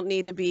 but I don't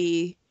need to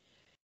be,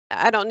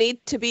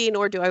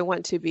 nor do I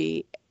want to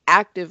be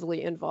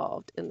actively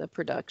involved in the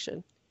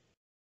production.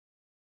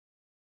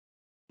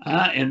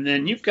 And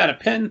then you've got a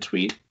pinned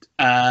tweet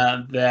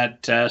that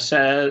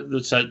says,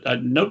 it's a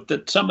note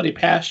that somebody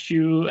passed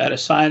you at a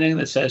signing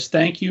that says,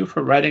 "Thank you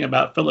for writing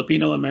about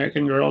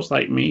Filipino-American girls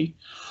like me."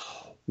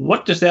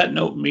 What does that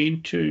note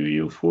mean to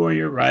you for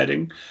your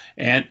writing?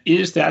 And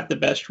is that the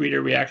best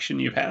reader reaction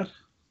you've had?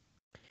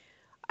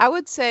 I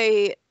would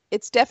say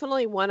it's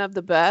definitely one of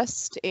the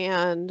best,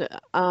 and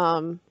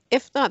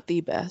if not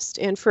the best,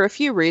 and for a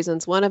few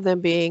reasons. One of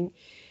them being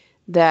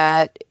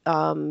that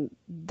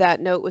that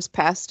note was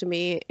passed to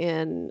me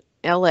in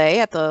LA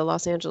at the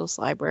Los Angeles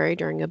Library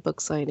during a book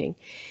signing,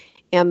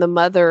 and the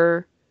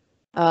mother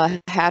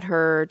had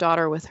her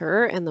daughter with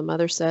her, and the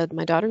mother said,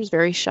 "My daughter's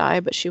very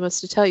shy, but she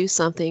wants to tell you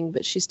something,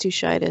 but she's too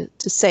shy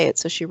to say it,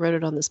 so she wrote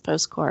it on this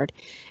postcard."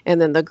 And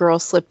then the girl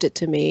slipped it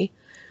to me.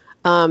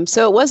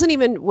 So it wasn't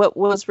even what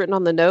was written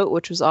on the note,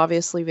 which was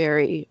obviously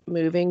very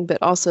moving, but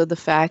also the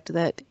fact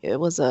that it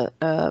was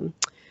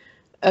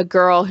a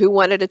girl who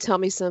wanted to tell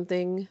me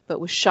something but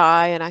was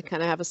shy, and I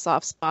kind of have a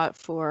soft spot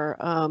for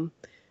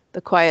the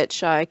quiet,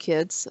 shy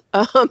kids.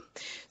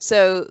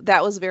 So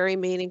that was very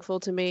meaningful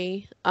to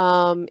me.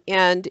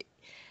 And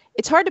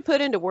it's hard to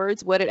put into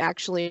words what it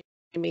actually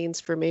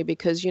means for me,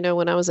 because,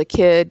 when I was a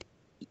kid,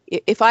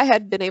 if I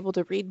had been able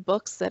to read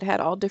books that had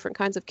all different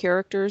kinds of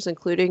characters,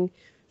 including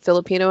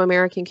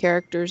Filipino-American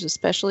characters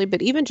especially,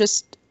 but even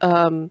just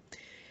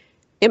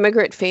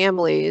immigrant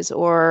families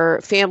or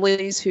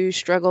families who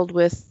struggled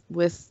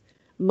with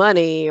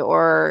money,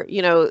 or,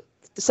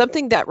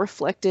 something that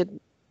reflected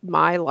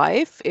my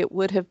life, it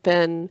would have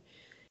been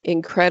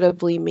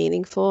incredibly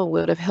meaningful and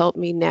would have helped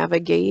me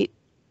navigate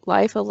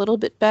life a little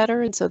bit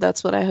better. And so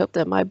that's what I hope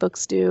that my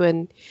books do.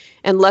 And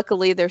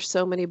luckily there's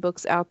so many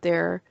books out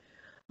there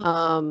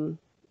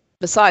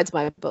besides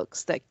my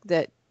books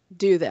that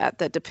do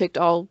that depict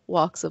all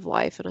walks of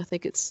life. And I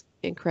think it's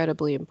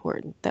incredibly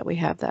important that we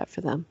have that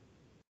for them.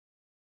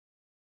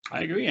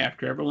 I agree.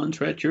 After everyone's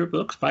read your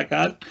books, by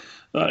God,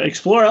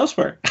 explore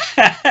elsewhere.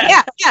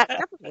 yeah,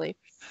 definitely.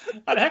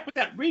 What the heck with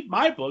that? Read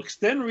my books,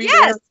 then read.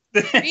 Yes,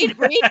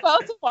 read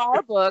both of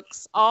our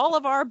books, all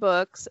of our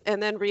books,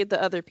 and then read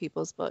the other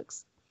people's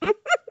books.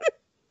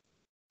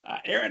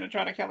 Erin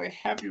Entrada Kelly,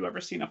 have you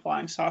ever seen a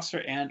flying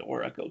saucer and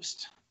or a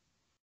ghost?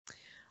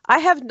 I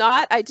have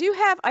not. I do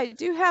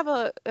have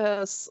a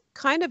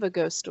kind of a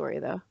ghost story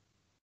though.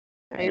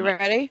 Are you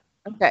ready?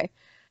 Okay.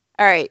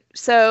 All right.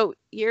 So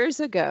years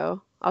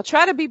ago, I'll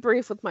try to be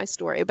brief with my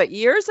story, but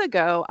years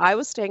ago, I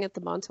was staying at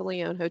the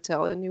Monteleone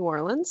Hotel in New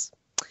Orleans,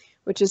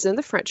 which is in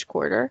the French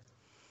Quarter,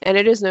 and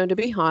it is known to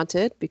be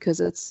haunted because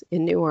it's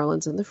in New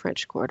Orleans in the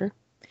French Quarter.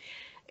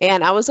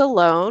 And I was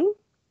alone,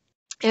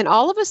 and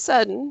all of a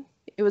sudden,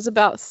 it was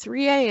about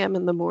 3 a.m.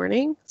 in the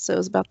morning, so it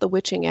was about the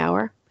witching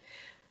hour.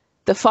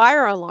 The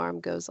fire alarm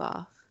goes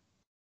off,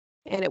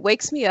 and it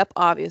wakes me up,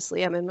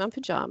 obviously. I'm in my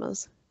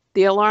pajamas.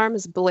 The alarm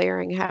is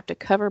blaring. I have to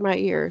cover my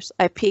ears.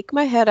 I peek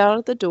my head out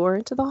of the door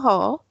into the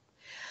hall,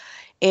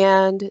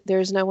 and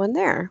there's no one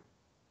there.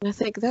 And I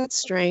think that's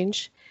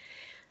strange.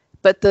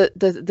 But the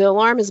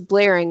alarm is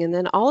blaring, and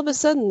then all of a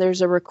sudden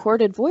there's a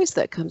recorded voice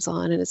that comes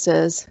on, and it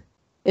says,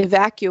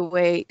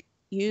 "Evacuate,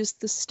 use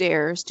the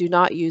stairs, do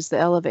not use the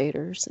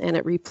elevators." And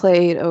it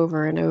replayed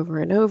over and over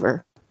and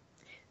over.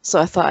 So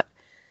I thought,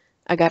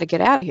 I got to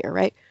get out of here,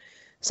 right?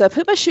 So I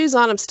put my shoes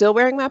on. I'm still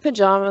wearing my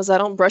pajamas. I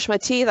don't brush my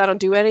teeth. I don't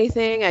do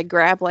anything. I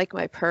grab like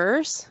my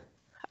purse.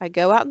 I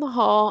go out in the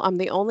hall. I'm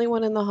the only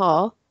one in the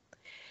hall.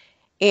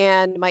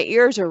 And my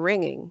ears are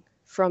ringing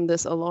from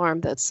this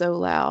alarm that's so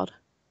loud.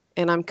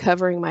 And I'm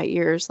covering my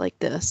ears like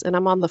this. And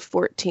I'm on the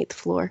 14th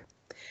floor.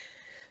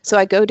 So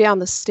I go down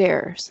the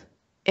stairs.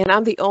 And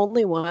I'm the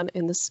only one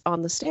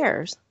on the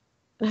stairs.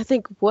 And I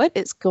think, what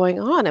is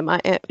going on?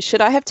 Should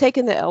I have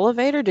taken the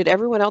elevator? Did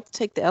everyone else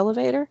take the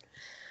elevator?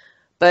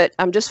 But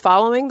I'm just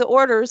following the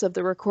orders of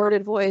the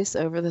recorded voice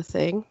over the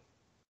thing.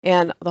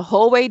 And the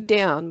whole way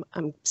down,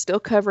 I'm still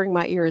covering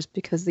my ears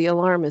because the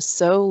alarm is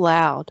so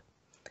loud.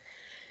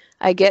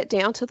 I get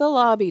down to the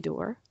lobby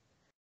door.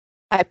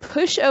 I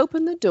push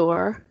open the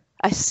door.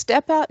 I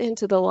step out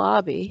into the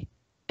lobby.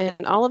 And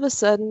all of a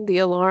sudden, the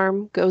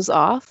alarm goes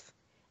off.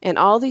 And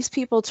all these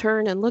people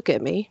turn and look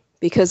at me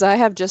because I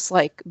have just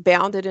like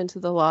bounded into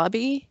the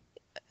lobby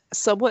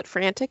somewhat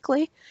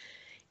frantically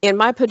in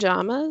my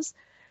pajamas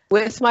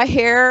with my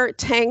hair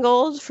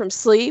tangled from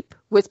sleep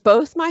with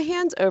both my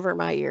hands over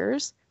my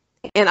ears.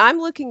 And I'm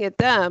looking at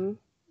them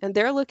and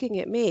they're looking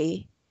at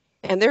me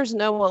and there's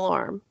no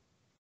alarm.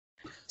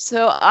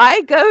 So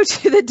I go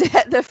to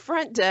the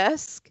front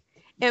desk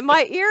and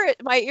my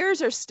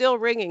ears are still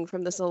ringing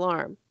from this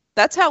alarm.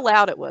 That's how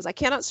loud it was. I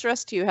cannot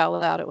stress to you how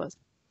loud it was.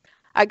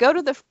 I go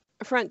to the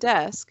front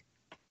desk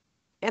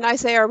and I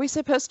say, "Are we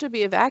supposed to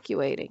be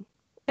evacuating?"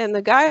 And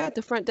the guy at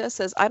the front desk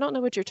says, "I don't know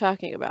what you're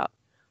talking about."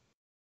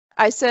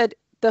 I said,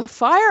 "The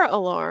fire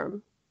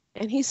alarm."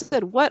 And he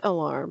said, "What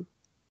alarm?"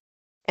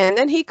 And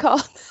then he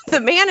called the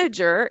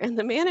manager and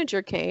the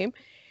manager came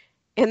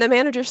and the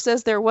manager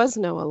says there was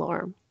no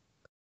alarm.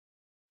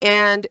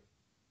 And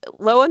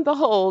lo and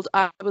behold,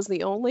 I was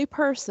the only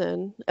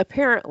person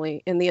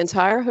apparently in the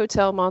entire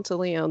Hotel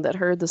Monteleone that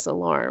heard this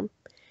alarm.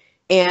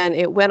 And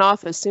it went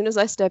off as soon as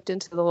I stepped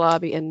into the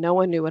lobby and no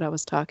one knew what I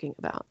was talking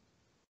about.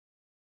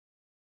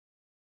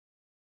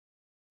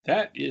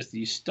 That is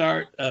the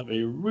start of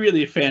a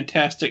really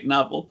fantastic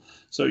novel.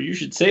 So you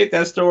should save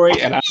that story,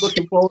 and I'm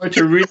looking forward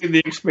to reading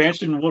the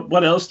expansion.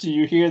 What else do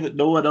you hear that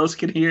no one else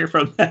can hear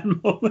from that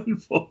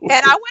moment forward?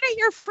 And I want to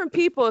hear from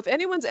people. If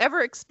anyone's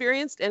ever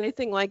experienced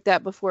anything like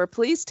that before,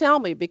 please tell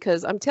me,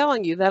 because I'm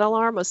telling you, that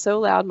alarm was so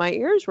loud, my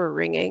ears were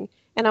ringing,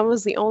 and I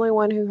was the only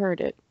one who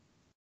heard it.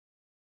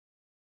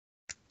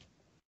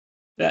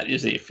 That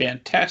is a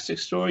fantastic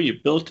story. You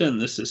built in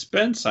the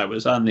suspense. I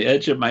was on the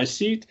edge of my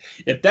seat.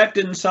 If that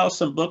didn't sell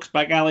some books,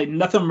 by golly,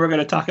 nothing we're going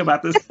to talk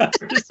about this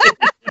conversation.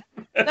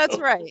 That's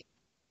right.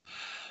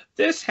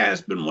 This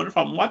has been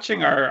wonderful. I'm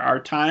watching our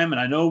time, and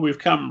I know we've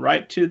come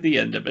right to the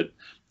end of it.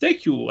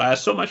 Thank you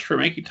so much for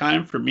making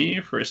time for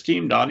me, for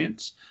esteemed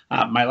audience.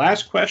 My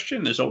last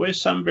question, there's always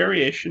some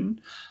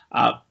variation.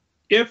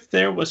 If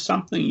there was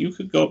something you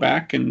could go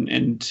back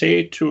and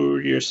say to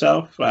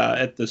yourself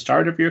at the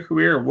start of your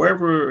career, or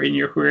wherever in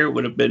your career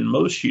would have been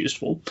most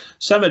useful,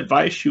 some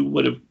advice you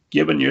would have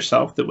given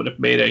yourself that would have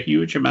made a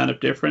huge amount of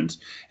difference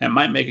and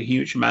might make a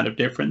huge amount of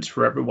difference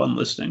for everyone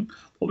listening,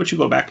 what would you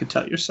go back and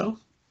tell yourself?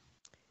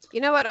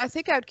 You know what? I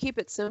think I would keep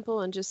it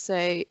simple and just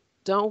say,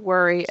 don't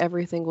worry,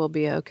 everything will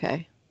be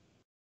okay.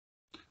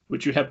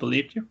 Would you have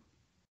believed you?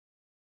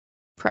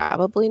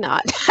 Probably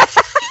not.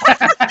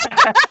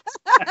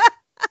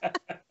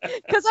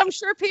 Because I'm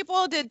sure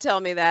people did tell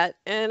me that,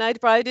 and I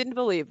probably didn't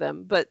believe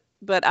them. But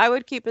I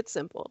would keep it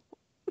simple.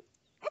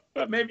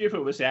 But maybe if it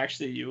was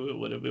actually you, it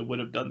would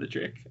have done the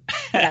trick.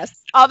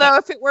 Yes. Although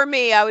if it were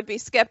me, I would be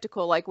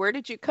skeptical. Like, where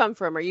did you come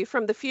from? Are you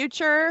from the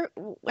future?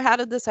 How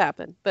did this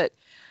happen? But,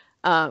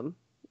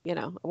 you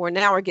know,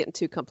 we're getting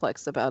too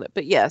complex about it.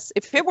 But yes,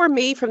 if it were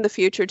me from the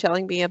future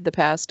telling me of the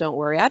past, don't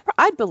worry,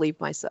 I'd believe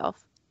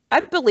myself.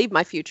 I'd believe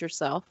my future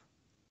self.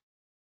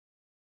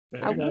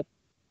 Very good.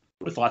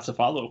 With lots of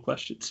follow-up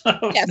questions.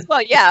 Yes,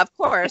 well, yeah, of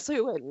course.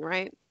 Who wouldn't,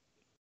 right?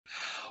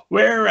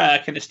 Where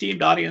can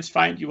esteemed audience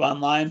find you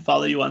online,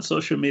 follow you on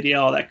social media,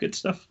 all that good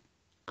stuff?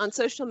 On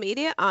social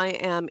media, I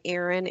am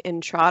Erin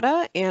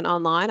Entrada, and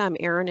online, I'm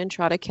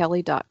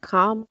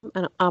erinentradakelly.com,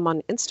 and I'm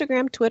on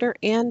Instagram, Twitter,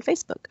 and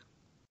Facebook.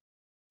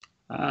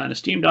 An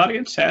esteemed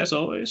audience, as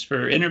always,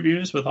 for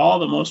interviews with all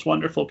the most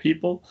wonderful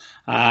people,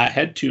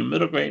 head to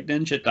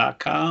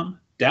middlegradeninja.com.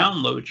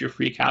 Download your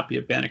free copy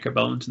of Banneker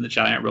Bones and the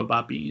Giant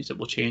Robot Bees. It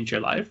will change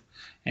your life.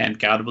 And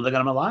God willing,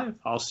 I'm alive.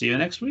 I'll see you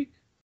next week.